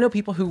 like, I know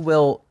people who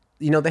will,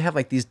 they have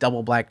like these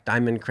double black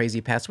diamond crazy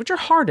paths, which are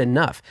hard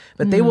enough,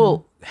 but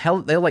they'll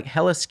like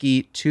hella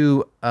ski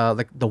to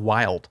like the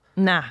wild.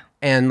 Nah.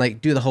 And like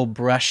do the whole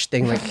brush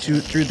thing, like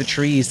through the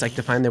trees, like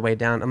to find their way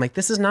down. I'm like,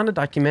 this is not a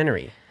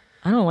documentary.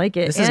 I don't like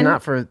it. This is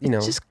not for,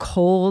 It's just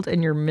cold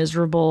and you're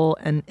miserable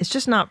and it's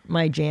just not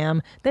my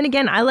jam. Then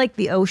again, I like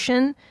the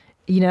ocean.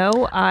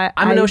 I'm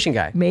an ocean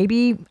guy.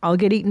 Maybe I'll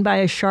get eaten by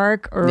a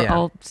shark or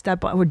I'll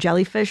step on a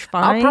jellyfish.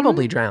 Fine. I'll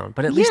probably drown,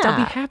 but at least I'll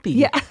be happy.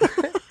 Yeah.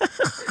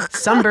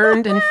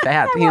 Sunburned and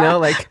fat,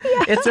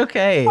 it's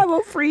okay. I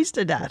won't freeze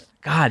to death.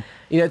 God,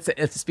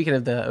 it's speaking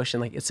of the ocean,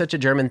 like it's such a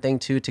German thing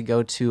too to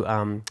go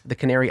to the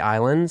Canary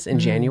Islands in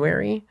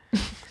January.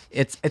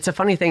 It's a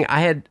funny thing.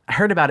 I had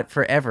heard about it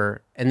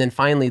forever, and then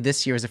finally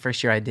this year was the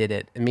first year I did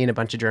it. And me and a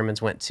bunch of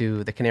Germans went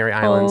to the Canary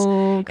Islands,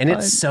 and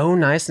it's so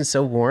nice and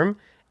so warm.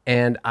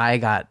 And I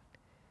got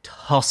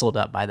tussled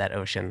up by that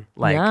ocean.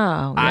 Like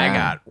I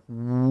got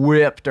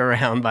whipped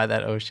around by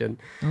that ocean.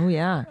 Oh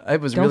yeah, it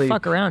was don't really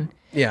fuck around.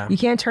 Yeah, you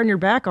can't turn your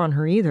back on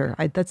her either.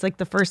 That's like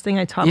the first thing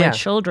I taught my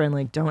children.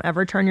 Like, don't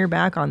ever turn your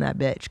back on that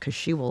bitch because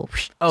she will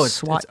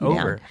swat you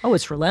over. down. Oh,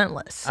 it's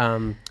relentless.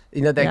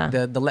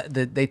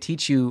 They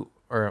teach you.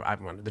 Or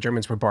the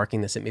Germans were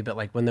barking this at me, but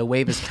like when the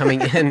wave is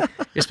coming in,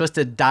 you're supposed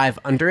to dive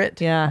under it.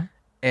 Yeah.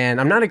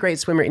 And I'm not a great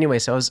swimmer anyway,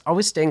 so I was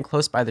always staying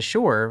close by the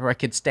shore where I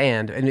could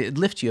stand, and it'd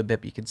lift you a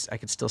bit, but I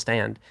could still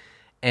stand.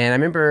 And I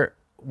remember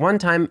one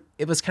time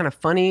it was kind of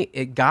funny.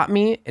 It got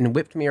me and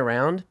whipped me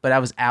around, but I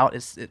was out.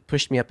 It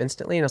pushed me up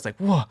instantly, and I was like,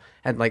 whoa! I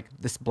had like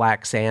this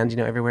black sand,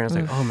 everywhere. And I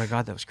was like, oh my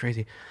God, that was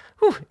crazy.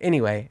 Whew.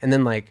 Anyway, and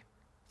then like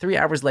 3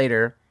 hours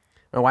later,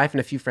 my wife and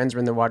a few friends were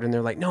in the water, and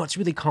they're like, no, it's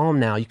really calm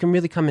now. You can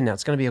really come in now.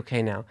 It's going to be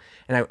okay now.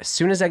 And as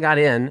soon as I got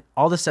in,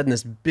 all of a sudden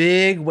this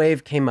big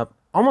wave came up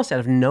almost out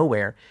of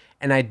nowhere,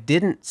 and I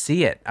didn't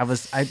see it. I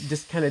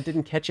just kind of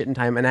didn't catch it in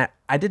time, and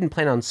I didn't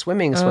plan on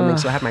swimming, so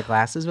I had my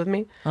glasses with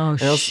me. Oh,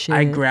 shit.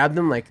 I grabbed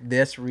them like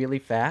this really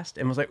fast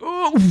and was like,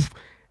 oh,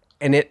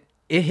 and it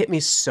hit me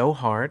so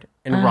hard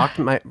and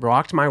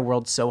rocked my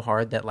world so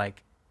hard that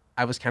like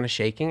I was kind of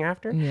shaking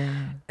after.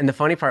 Yeah. And the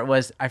funny part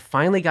was I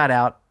finally got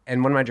out,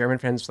 and one of my German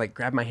friends like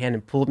grabbed my hand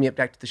and pulled me up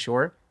back to the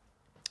shore.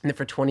 And then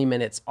for 20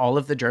 minutes, all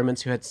of the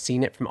Germans who had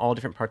seen it from all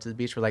different parts of the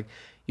beach were like,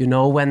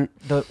 when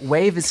the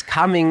wave is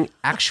coming,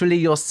 actually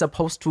you're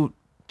supposed to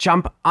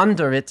jump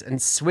under it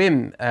and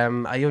swim.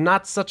 Are you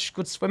not such a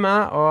good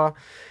swimmer? Or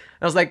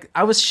I was like,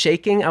 I was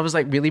shaking. I was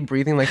like really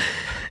breathing like,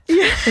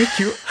 yeah, thank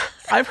you.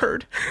 I've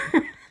heard.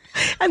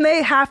 And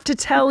they have to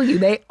tell you.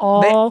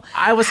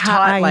 I was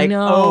taught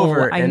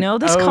over. I know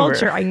this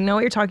culture. I know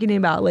what you're talking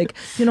about. Like,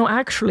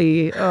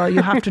 actually,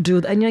 you have to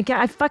do that. And you're like,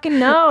 yeah, I fucking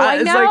know.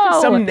 I know. It's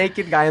like some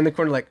naked guy in the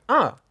corner, like,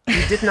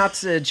 he did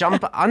not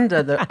jump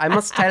under the. I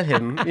must tell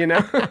him,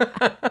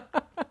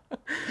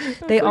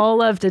 They all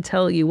love to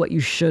tell you what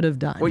you should have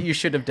done. What you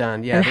should have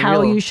done, yeah. And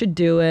how you should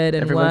do it.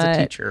 And everyone's what. a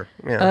teacher.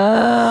 Yeah.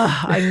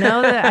 I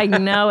know that. I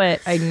know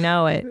it. I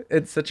know it.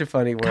 It's such a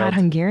funny world. God,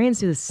 Hungarians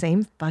do the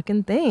same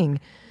fucking thing.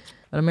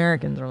 But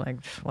Americans are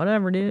like,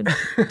 whatever, dude.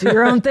 Do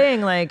your own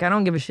thing. Like, I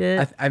don't give a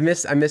shit. I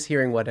miss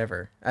hearing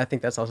whatever. I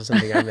think that's also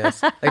something I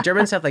miss. Like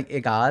Germans have like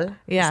egal.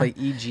 Yeah. It's like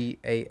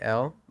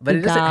egal. But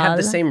it doesn't have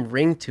the same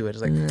ring to it.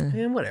 It's like,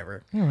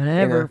 whatever. Yeah,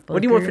 whatever.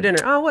 What do you want for dinner?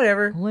 Oh,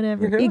 whatever.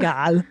 Whatever.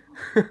 Egal.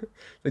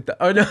 Like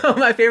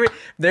my favorite.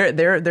 They're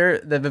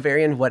the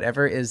Bavarian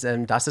whatever is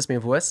das ist mir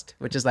Wurst,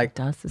 which is like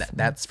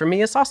that's for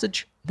me a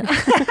sausage.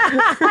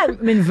 I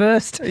mean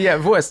Wurst. Yeah,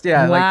 Wurst.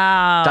 Yeah.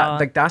 Wow.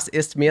 Like das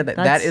ist mir.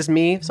 That is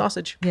me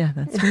sausage. Yeah,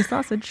 that's me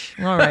sausage.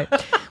 All right.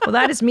 Well,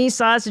 that is me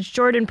sausage.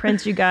 Jordan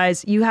Prince, you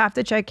guys. You have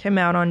to check him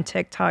out on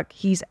TikTok.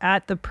 He's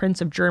at the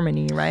Prince of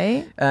Germany,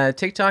 right?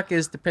 TikTok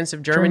is the Prince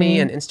of Germany,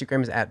 and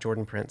Instagram is at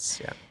Jordan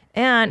Prince. Yeah.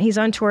 And he's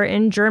on tour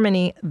in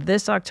Germany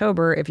this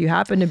October. If you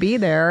happen to be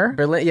there.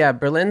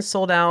 Berlin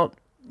sold out.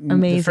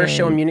 Amazing. The first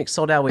show in Munich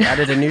sold out. We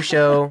added a new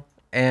show.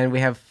 And we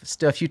have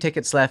still a few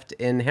tickets left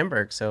in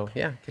Hamburg. So,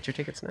 yeah, get your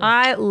tickets now.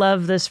 I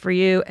love this for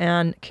you.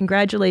 And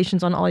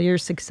congratulations on all your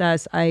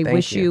success. I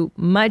wish you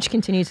much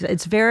continued success.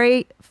 It's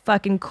very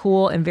fucking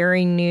cool and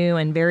very new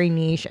and very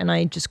niche. And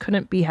I just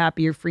couldn't be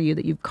happier for you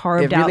that you've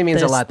carved out this thing. It really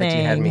means a lot that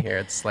you had me here.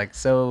 It's like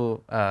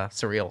so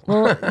surreal.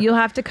 Well, you'll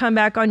have to come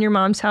back on your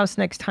mom's house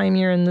next time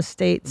you're in the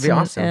States. It'd be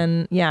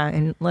awesome.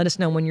 And let us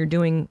know when you're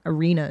doing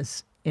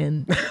arenas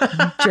in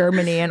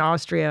Germany and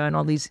Austria and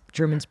all these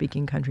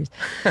German-speaking countries.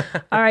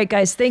 All right,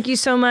 guys, thank you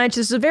so much.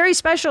 This is a very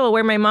special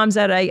Where My Mom's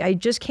At. I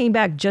just came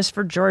back just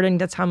for Jordan.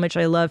 That's how much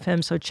I love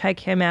him. So check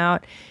him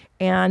out.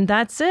 And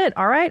that's it.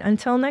 All right,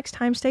 until next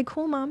time, stay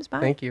cool, moms. Bye.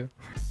 Thank you.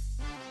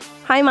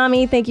 Hi,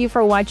 Mommy. Thank you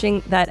for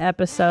watching that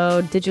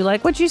episode. Did you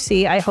like what you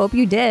see? I hope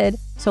you did.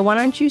 So why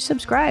don't you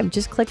subscribe?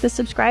 Just click the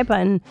subscribe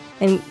button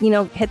and,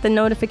 hit the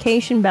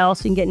notification bell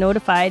so you can get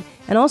notified.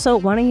 And also,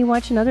 why don't you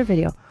watch another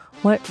video?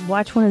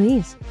 Watch one of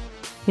these.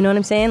 You know what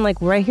I'm saying? Like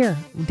right here,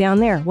 down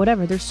there,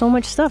 whatever. There's so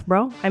much stuff,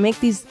 bro. I make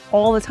these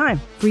all the time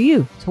for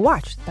you to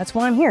watch. That's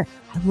why I'm here.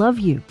 I love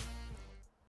you.